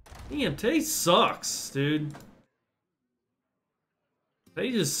 Damn, today sucks, dude.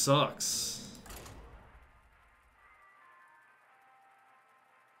 Today just sucks.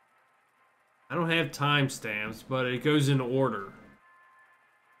 I don't have timestamps, but it goes in order.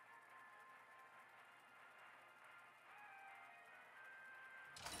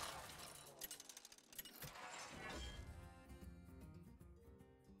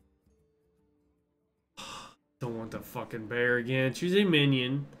 Don't want the fucking bear again. Choose a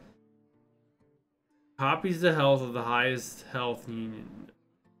minion. Copies the health of the highest health union.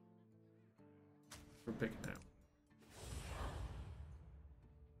 We're picking that.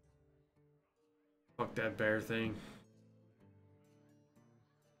 Fuck that bear thing.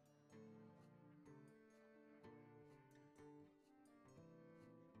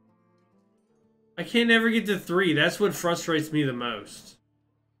 I can't ever get to 3. That's what frustrates me the most.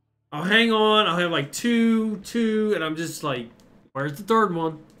 I'll hang on. I'll have like two, and I'm just like, where's the third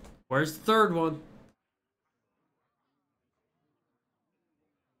one? Where's the third one?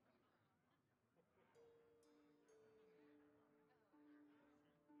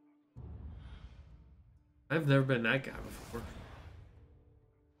 I've never been that guy before.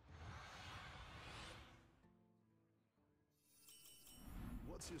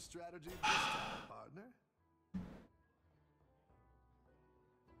 What's your strategy this time, partner?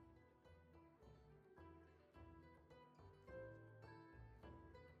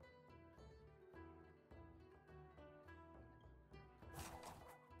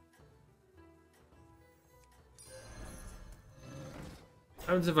 What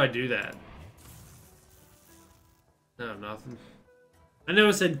happens if I do that? No, nothing. I know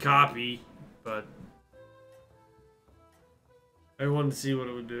it said copy, but I wanted to see what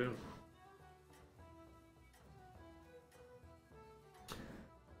it would do.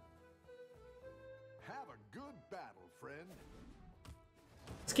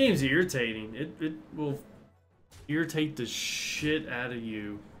 This game's irritating. It will irritate the shit out of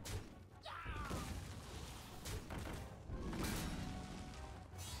you.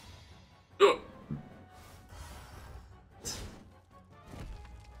 Could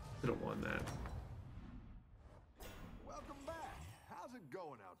have won that. Welcome back. How's it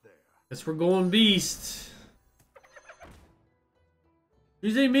going out there? Guess we're going beast.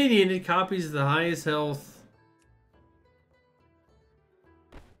 Use a minion. It copies the highest health.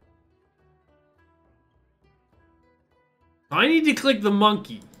 I need to click the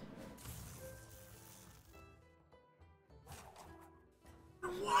monkey.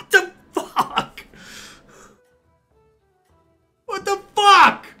 What the fuck? What the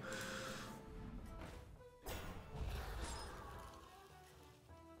fuck?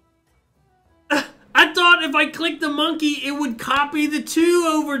 I thought if I clicked the monkey, it would copy the 2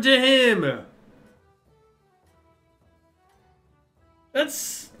 over to him.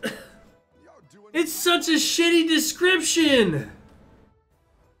 That's... It's such a shitty description.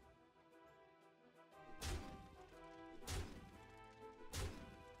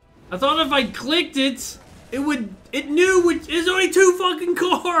 I thought if I clicked it, it knew which is only 2 fucking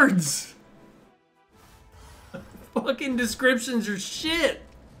cards. Fucking descriptions are shit.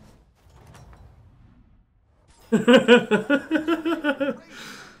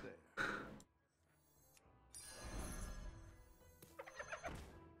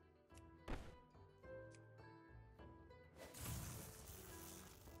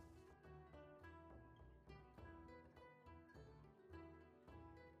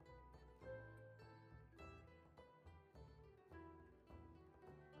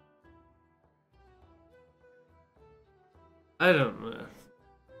 I don't know.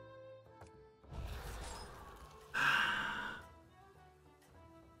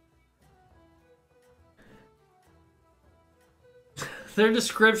 Their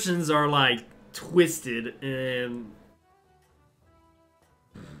descriptions are like twisted and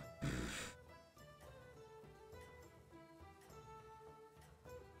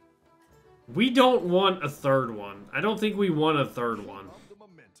we don't want a third one. I don't think we want a third one.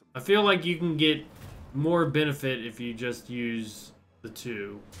 I feel like you can get more benefit if you just use the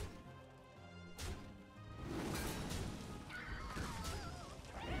 2.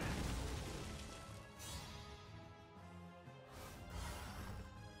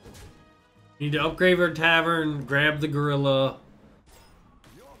 Need to upgrade our tavern, grab the gorilla.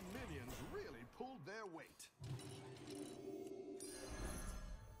 Your minions really pulled their weight.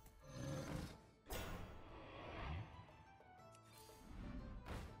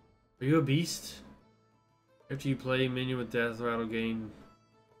 Are you a beast? After you play minion with death rattle gain.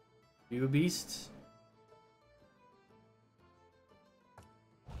 Are you a beast?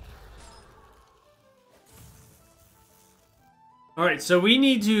 Alright, so we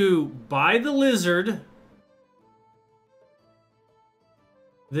need to buy the lizard.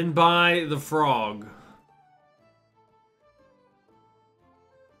 Then buy the frog.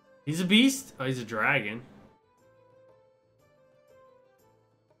 He's a beast? Oh, he's a dragon.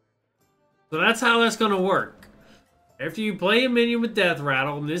 So that's how that's gonna work. After you play a minion with death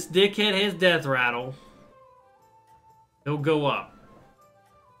rattle, and this dickhead has death rattle, he'll go up.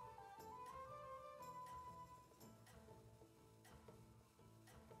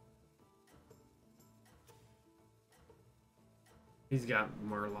 He's got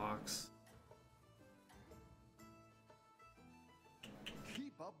murlocs.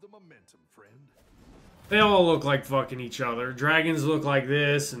 Keep up the momentum, friend. They all look like fucking each other. Dragons look like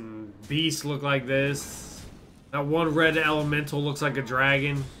this, and beasts look like this. That one red elemental looks like a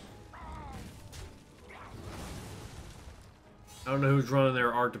dragon. I don't know who's running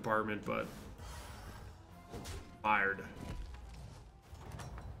their art department, but fired.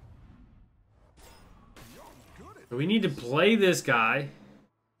 So we need to play this guy.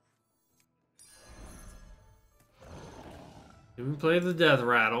 Then we play the death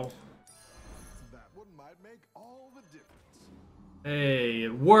rattle. That one might make all the difference. Hey,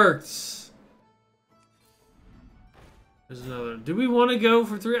 it worked. There's another. Do we want to go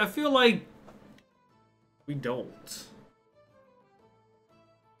for 3? I feel like we don't.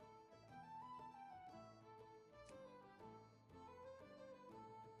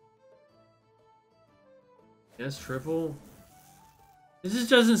 Yes, triple. This just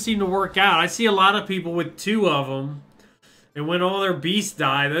doesn't seem to work out. I see a lot of people with 2 of them. And when all their beasts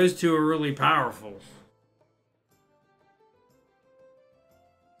die, those 2 are really powerful.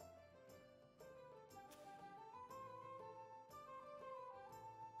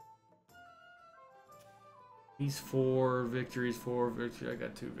 He's 4 victories, 4 victories. I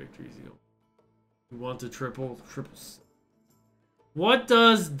got 2 victories. You want the triple? Triples. What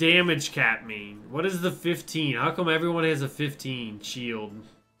does damage cap mean? What is the 15? How come everyone has a 15 shield?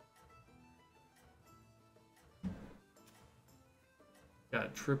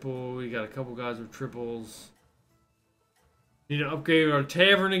 Got triple. We got a couple guys with triples. Need to upgrade our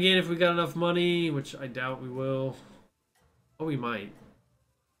tavern again if we got enough money, which I doubt we will. Oh, we might.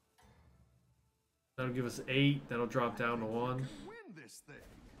 That'll give us 8. That'll drop down to 1. Win this thing.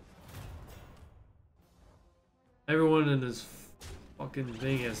 Everyone in this fucking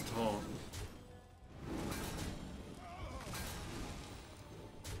thing has taunt.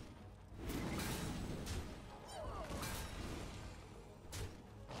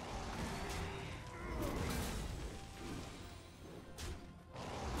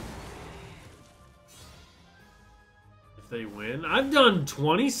 If they win, I've done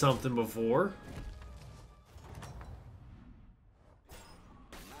 20 something before.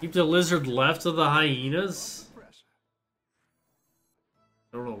 Keep the lizard left of the hyenas?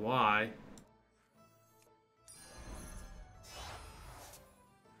 I don't know why.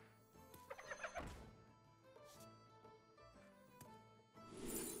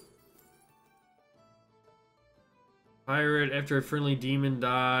 Pirate, after a friendly demon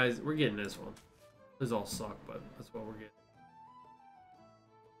dies. We're getting this one. These all suck, but that's what we're getting.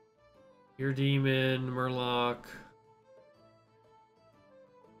 Your demon, Murloc.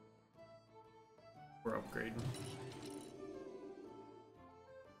 We're upgrading.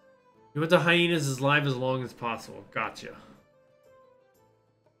 You want the hyenas as live as long as possible. Gotcha.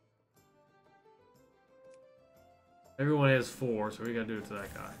 Everyone has 4, so we gotta do it to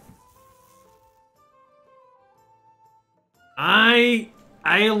that guy. I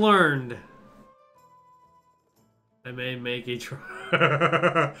learned. I may make a try.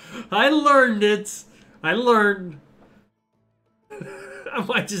 I learned it. I learned. I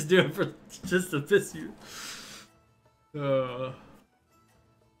might just do it for just to piss you.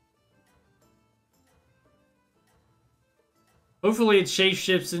 Hopefully it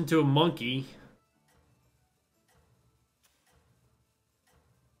shapeshifts into a monkey.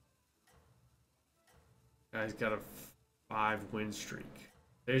 Guy's got a 5 win streak.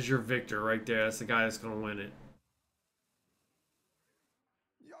 There's your victor right there. That's the guy that's gonna win it.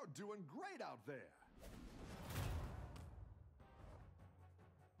 You're doing great out there.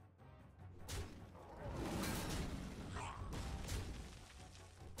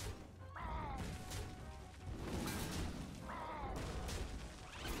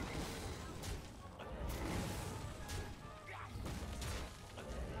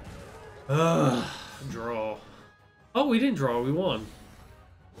 Draw. Oh, we didn't draw. We won.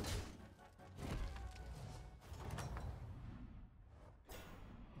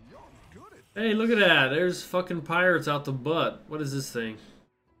 You're good at Hey, look at that. There's fucking pirates out the butt. What is this thing?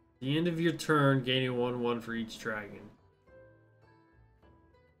 The end of your turn, gaining 1/1 for each dragon.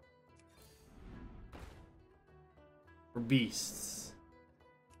 For beasts.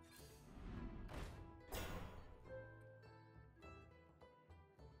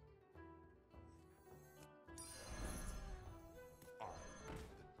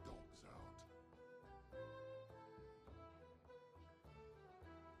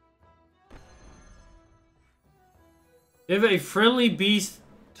 Give a friendly beast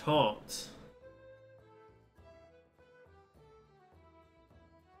taunt.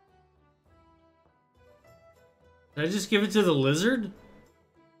 Did I just give it to the lizard?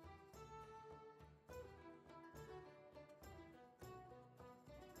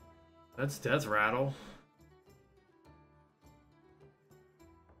 That's death rattle.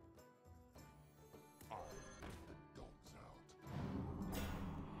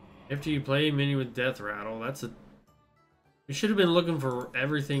 After you play a mini with death rattle, that's a... You should have been looking for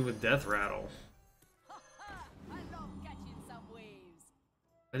everything with death rattle. I love catching some waves.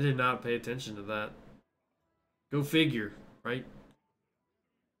 I did not pay attention to that. Go figure, right?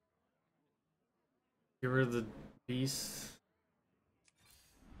 Get rid of the beast.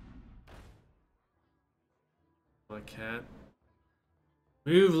 My cat.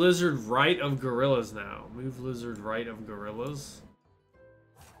 Move lizard right of gorillas now. Move lizard right of gorillas.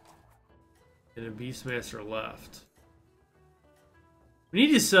 And a beastmaster left. We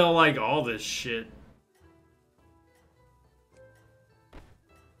need to sell like all this shit.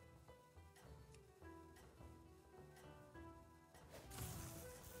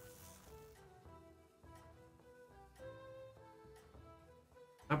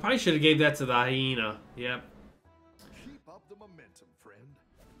 I probably should have gave that to the hyena. Yep. Keep up the momentum, friend.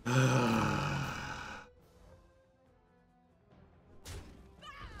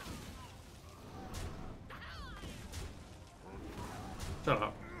 Shut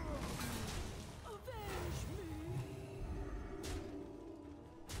up.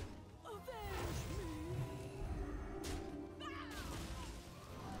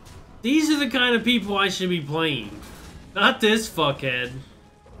 These are the kind of people I should be playing. Not this fuckhead.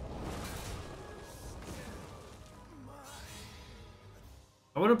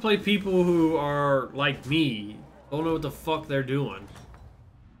 I want to play people who are like me. Don't know what the fuck they're doing.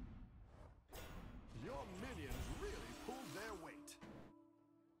 Your minions really pulled their weight.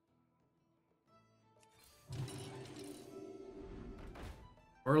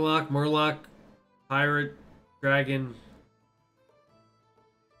 Murloc, Pirate, Dragon.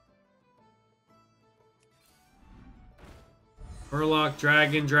 Murloc,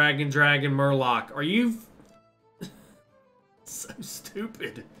 Dragon, Murloc. Are you... so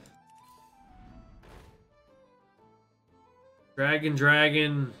stupid.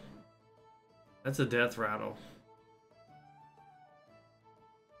 Dragon. That's a death rattle.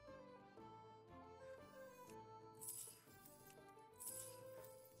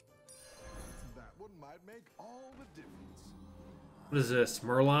 That one might make all the difference. What is this?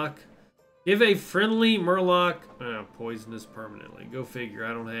 Murloc? Give a friendly Murloc poisonous permanently. Go figure.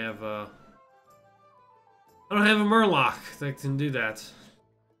 I don't have a Murloc that can do that.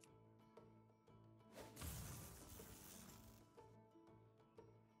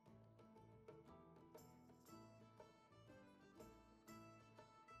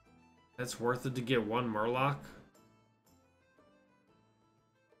 That's worth it to get one Murloc?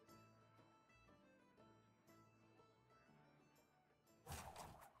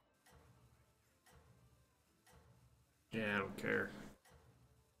 Yeah, I don't care.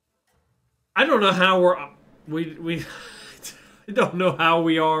 I don't know how we I don't know how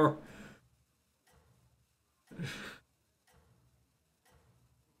we are.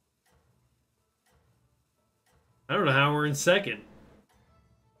 I don't know how we're in second.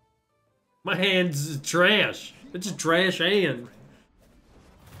 My hand's trash. It's a trash hand.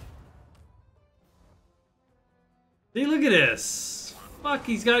 See, look at this. Fuck,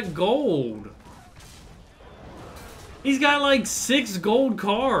 he's got gold. He's got like 6 gold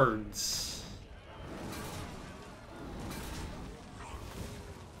cards.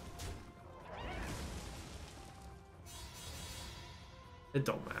 It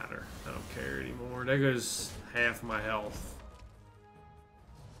don't matter. I don't care anymore. There goes half my health.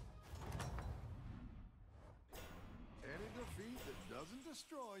 Any defeat that doesn't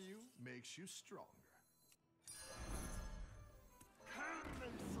destroy you makes you stronger. Can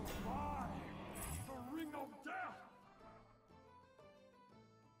they survive the ring of death?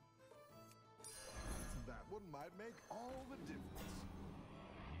 That one might make all the difference.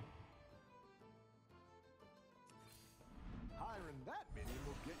 Hiring that minion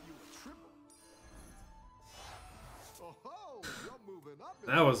will get you a triple. Oh, you're moving up.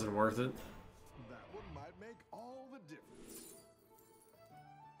 That wasn't worth it. That one might make all the difference.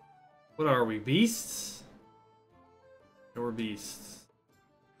 What are we, beasts? No, we're beasts.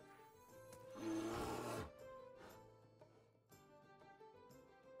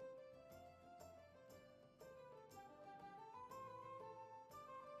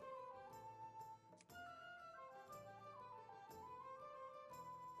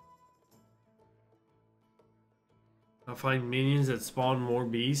 I'll find minions that spawn more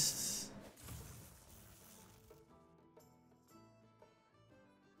beasts.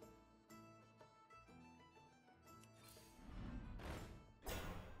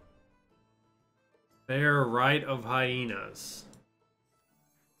 Fair right of hyenas.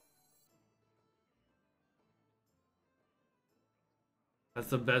 That's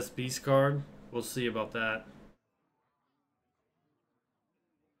the best beast card. We'll see about that.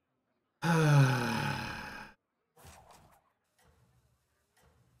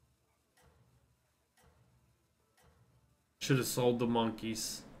 Should have sold the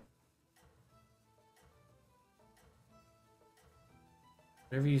monkeys.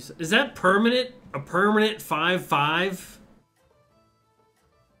 Whatever you say. Is that permanent? A permanent 5/5?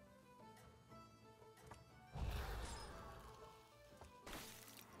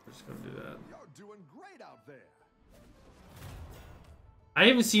 We're just gonna do that. You're doing great out there. I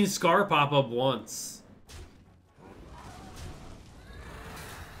haven't seen Scar pop up once.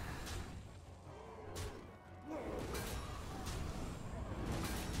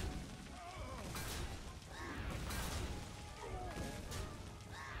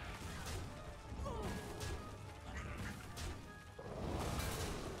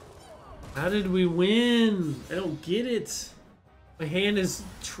 How did we win? I don't get it. My hand is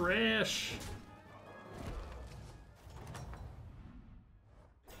trash.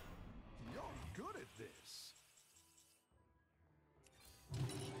 You're good at this.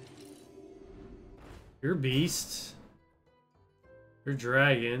 You're beast. You're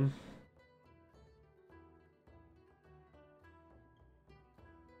dragon.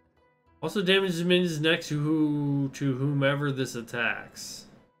 Also damages minions next to whomever this attacks.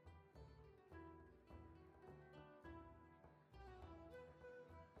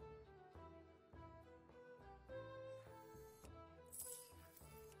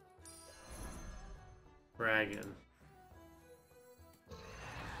 Dragon.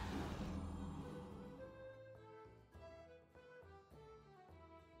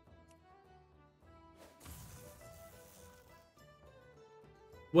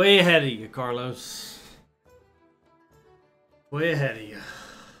 Way ahead of you, Carlos. Way ahead of you.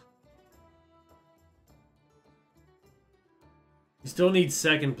 You still need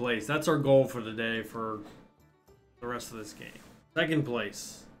second place. That's our goal for the day for the rest of this game. Second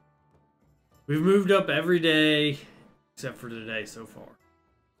place. We've moved up every day except for today so far.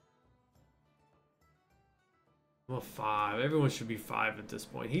 I'm a 5. Everyone should be 5 at this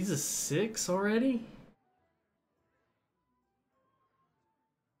point. He's a 6 already?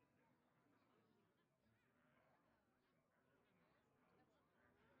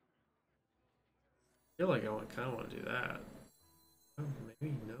 I feel like I kind of want to do that. Oh,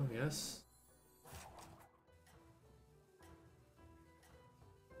 maybe, no, yes.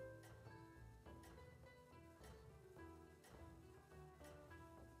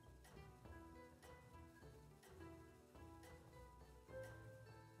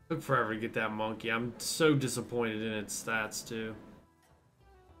 Took forever to get that monkey. I'm so disappointed in its stats too.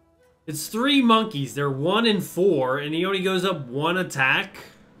 It's 3 monkeys. They're 1 and 4, and he only goes up 1 attack.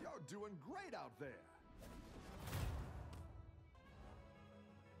 You're doing great out there.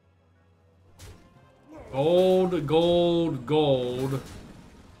 Gold, gold, gold.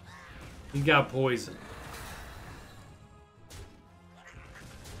 He got poison.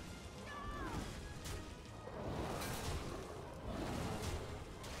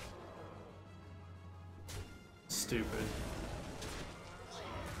 Stupid.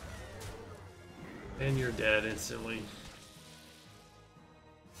 And you're dead instantly.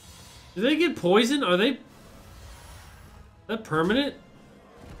 Do they get poisoned? Are they... Is that permanent?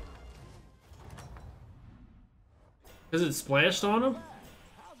 Because it splashed on him?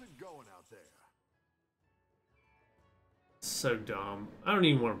 How's it going out there? So dumb. I don't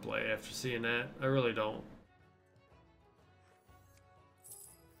even want to play after seeing that. I really don't.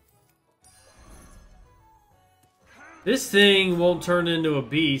 This thing won't turn into a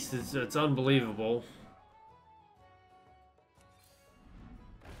beast. It's unbelievable.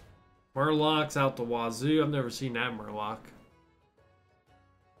 Murloc's out the wazoo. I've never seen that Murloc.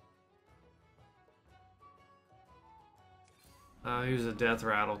 He was a death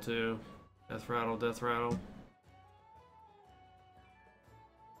rattle too. Death rattle, death rattle.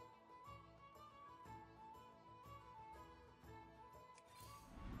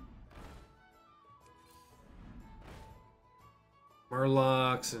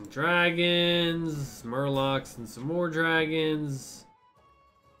 Murlocs and dragons. Murlocs and some more dragons.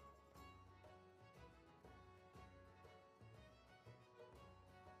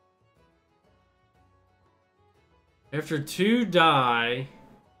 After 2 die,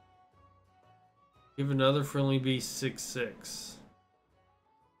 give another friendly beast 6/6.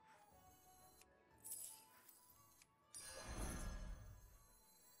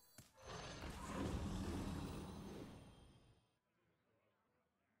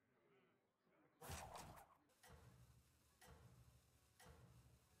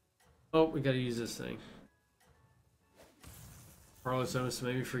 Oh, we gotta use this thing. Carlos almost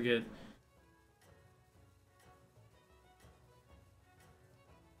made me forget.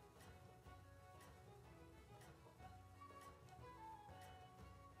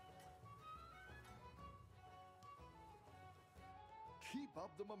 Keep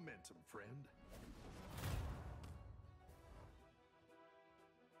up the momentum, friend.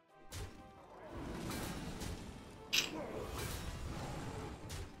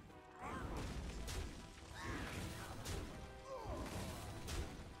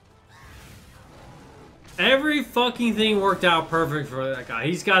 Every fucking thing worked out perfect for that guy.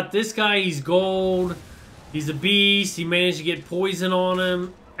 He's got this guy, he's gold. He's a beast. He managed to get poison on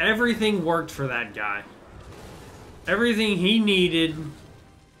him. Everything worked for that guy. Everything he needed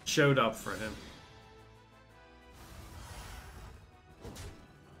showed up for him.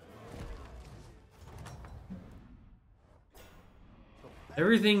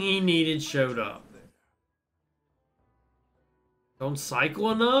 Everything he needed showed up. Don't cycle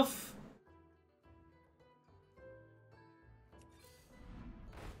enough?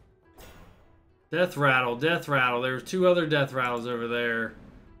 Death rattle, death rattle. There's 2 other death rattles over there.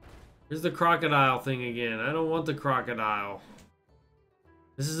 Here's the crocodile thing again. I don't want the crocodile.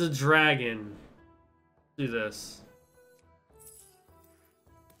 This is a dragon. Do this.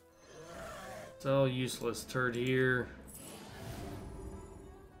 Sell useless turd here.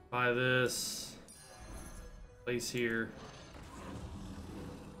 Buy this. Place here.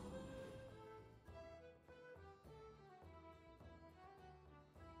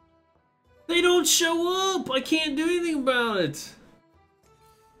 They don't show up! I can't do anything about it!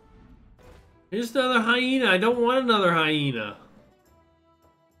 Here's another hyena. I don't want another hyena.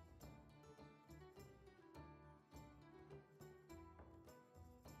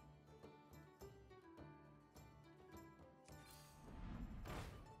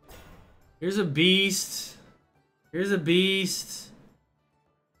 Here's a beast. Here's a beast.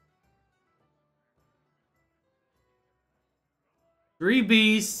 Three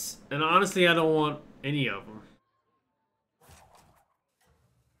beasts, and honestly, I don't want any of them.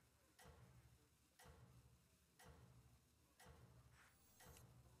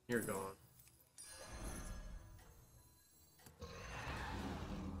 You're gone.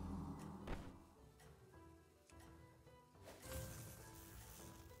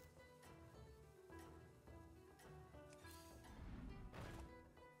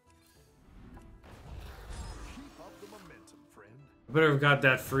 Keep up the momentum, friend. I better have got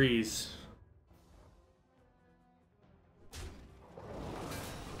that freeze.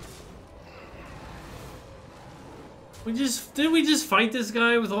 Didn't we just fight this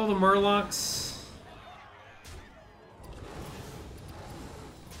guy with all the Murlocs?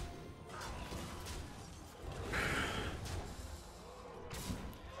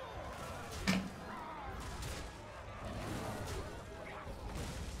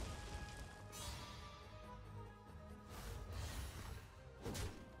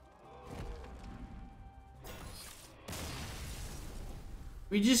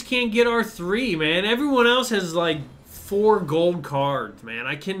 We just can't get our 3, man. Everyone else has like 4 gold cards, man.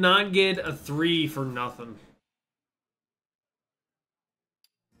 I cannot get a 3 for nothing.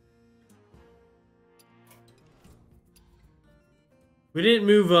 We didn't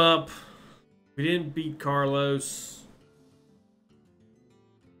move up. We didn't beat Carlos.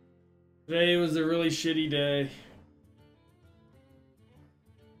 Today was a really shitty day.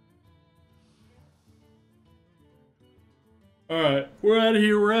 Alright, we're out of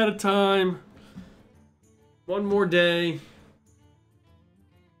here. We're out of time. One more day.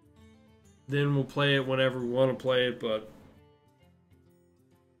 Then we'll play it whenever we want to play it, but...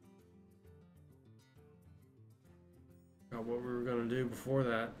 God, what we were going to do before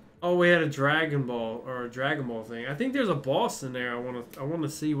that. Oh, we had a Dragon Ball, or a Dragon Ball thing. I think there's a boss in there I want to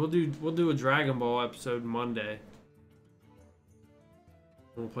see. We'll do a Dragon Ball episode Monday.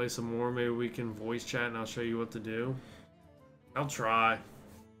 We'll play some more. Maybe we can voice chat and I'll show you what to do. I'll try.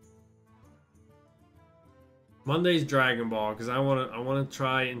 Monday's Dragon Ball because I want to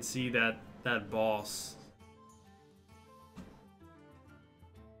try and see that boss.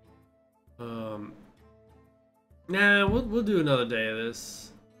 Nah, we'll do another day of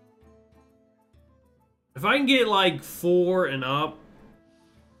this. If I can get like 4 and up,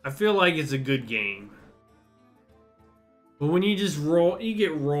 I feel like it's a good game. But when you just roll, you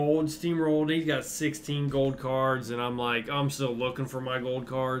get rolled, steamrolled. He's got 16 gold cards, and I'm like, I'm still looking for my gold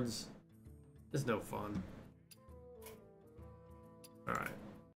cards. It's no fun. Alright.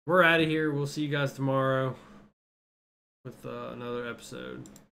 We're out of here. We'll see you guys tomorrow with another episode.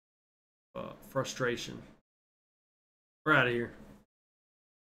 Frustration. We're out of here.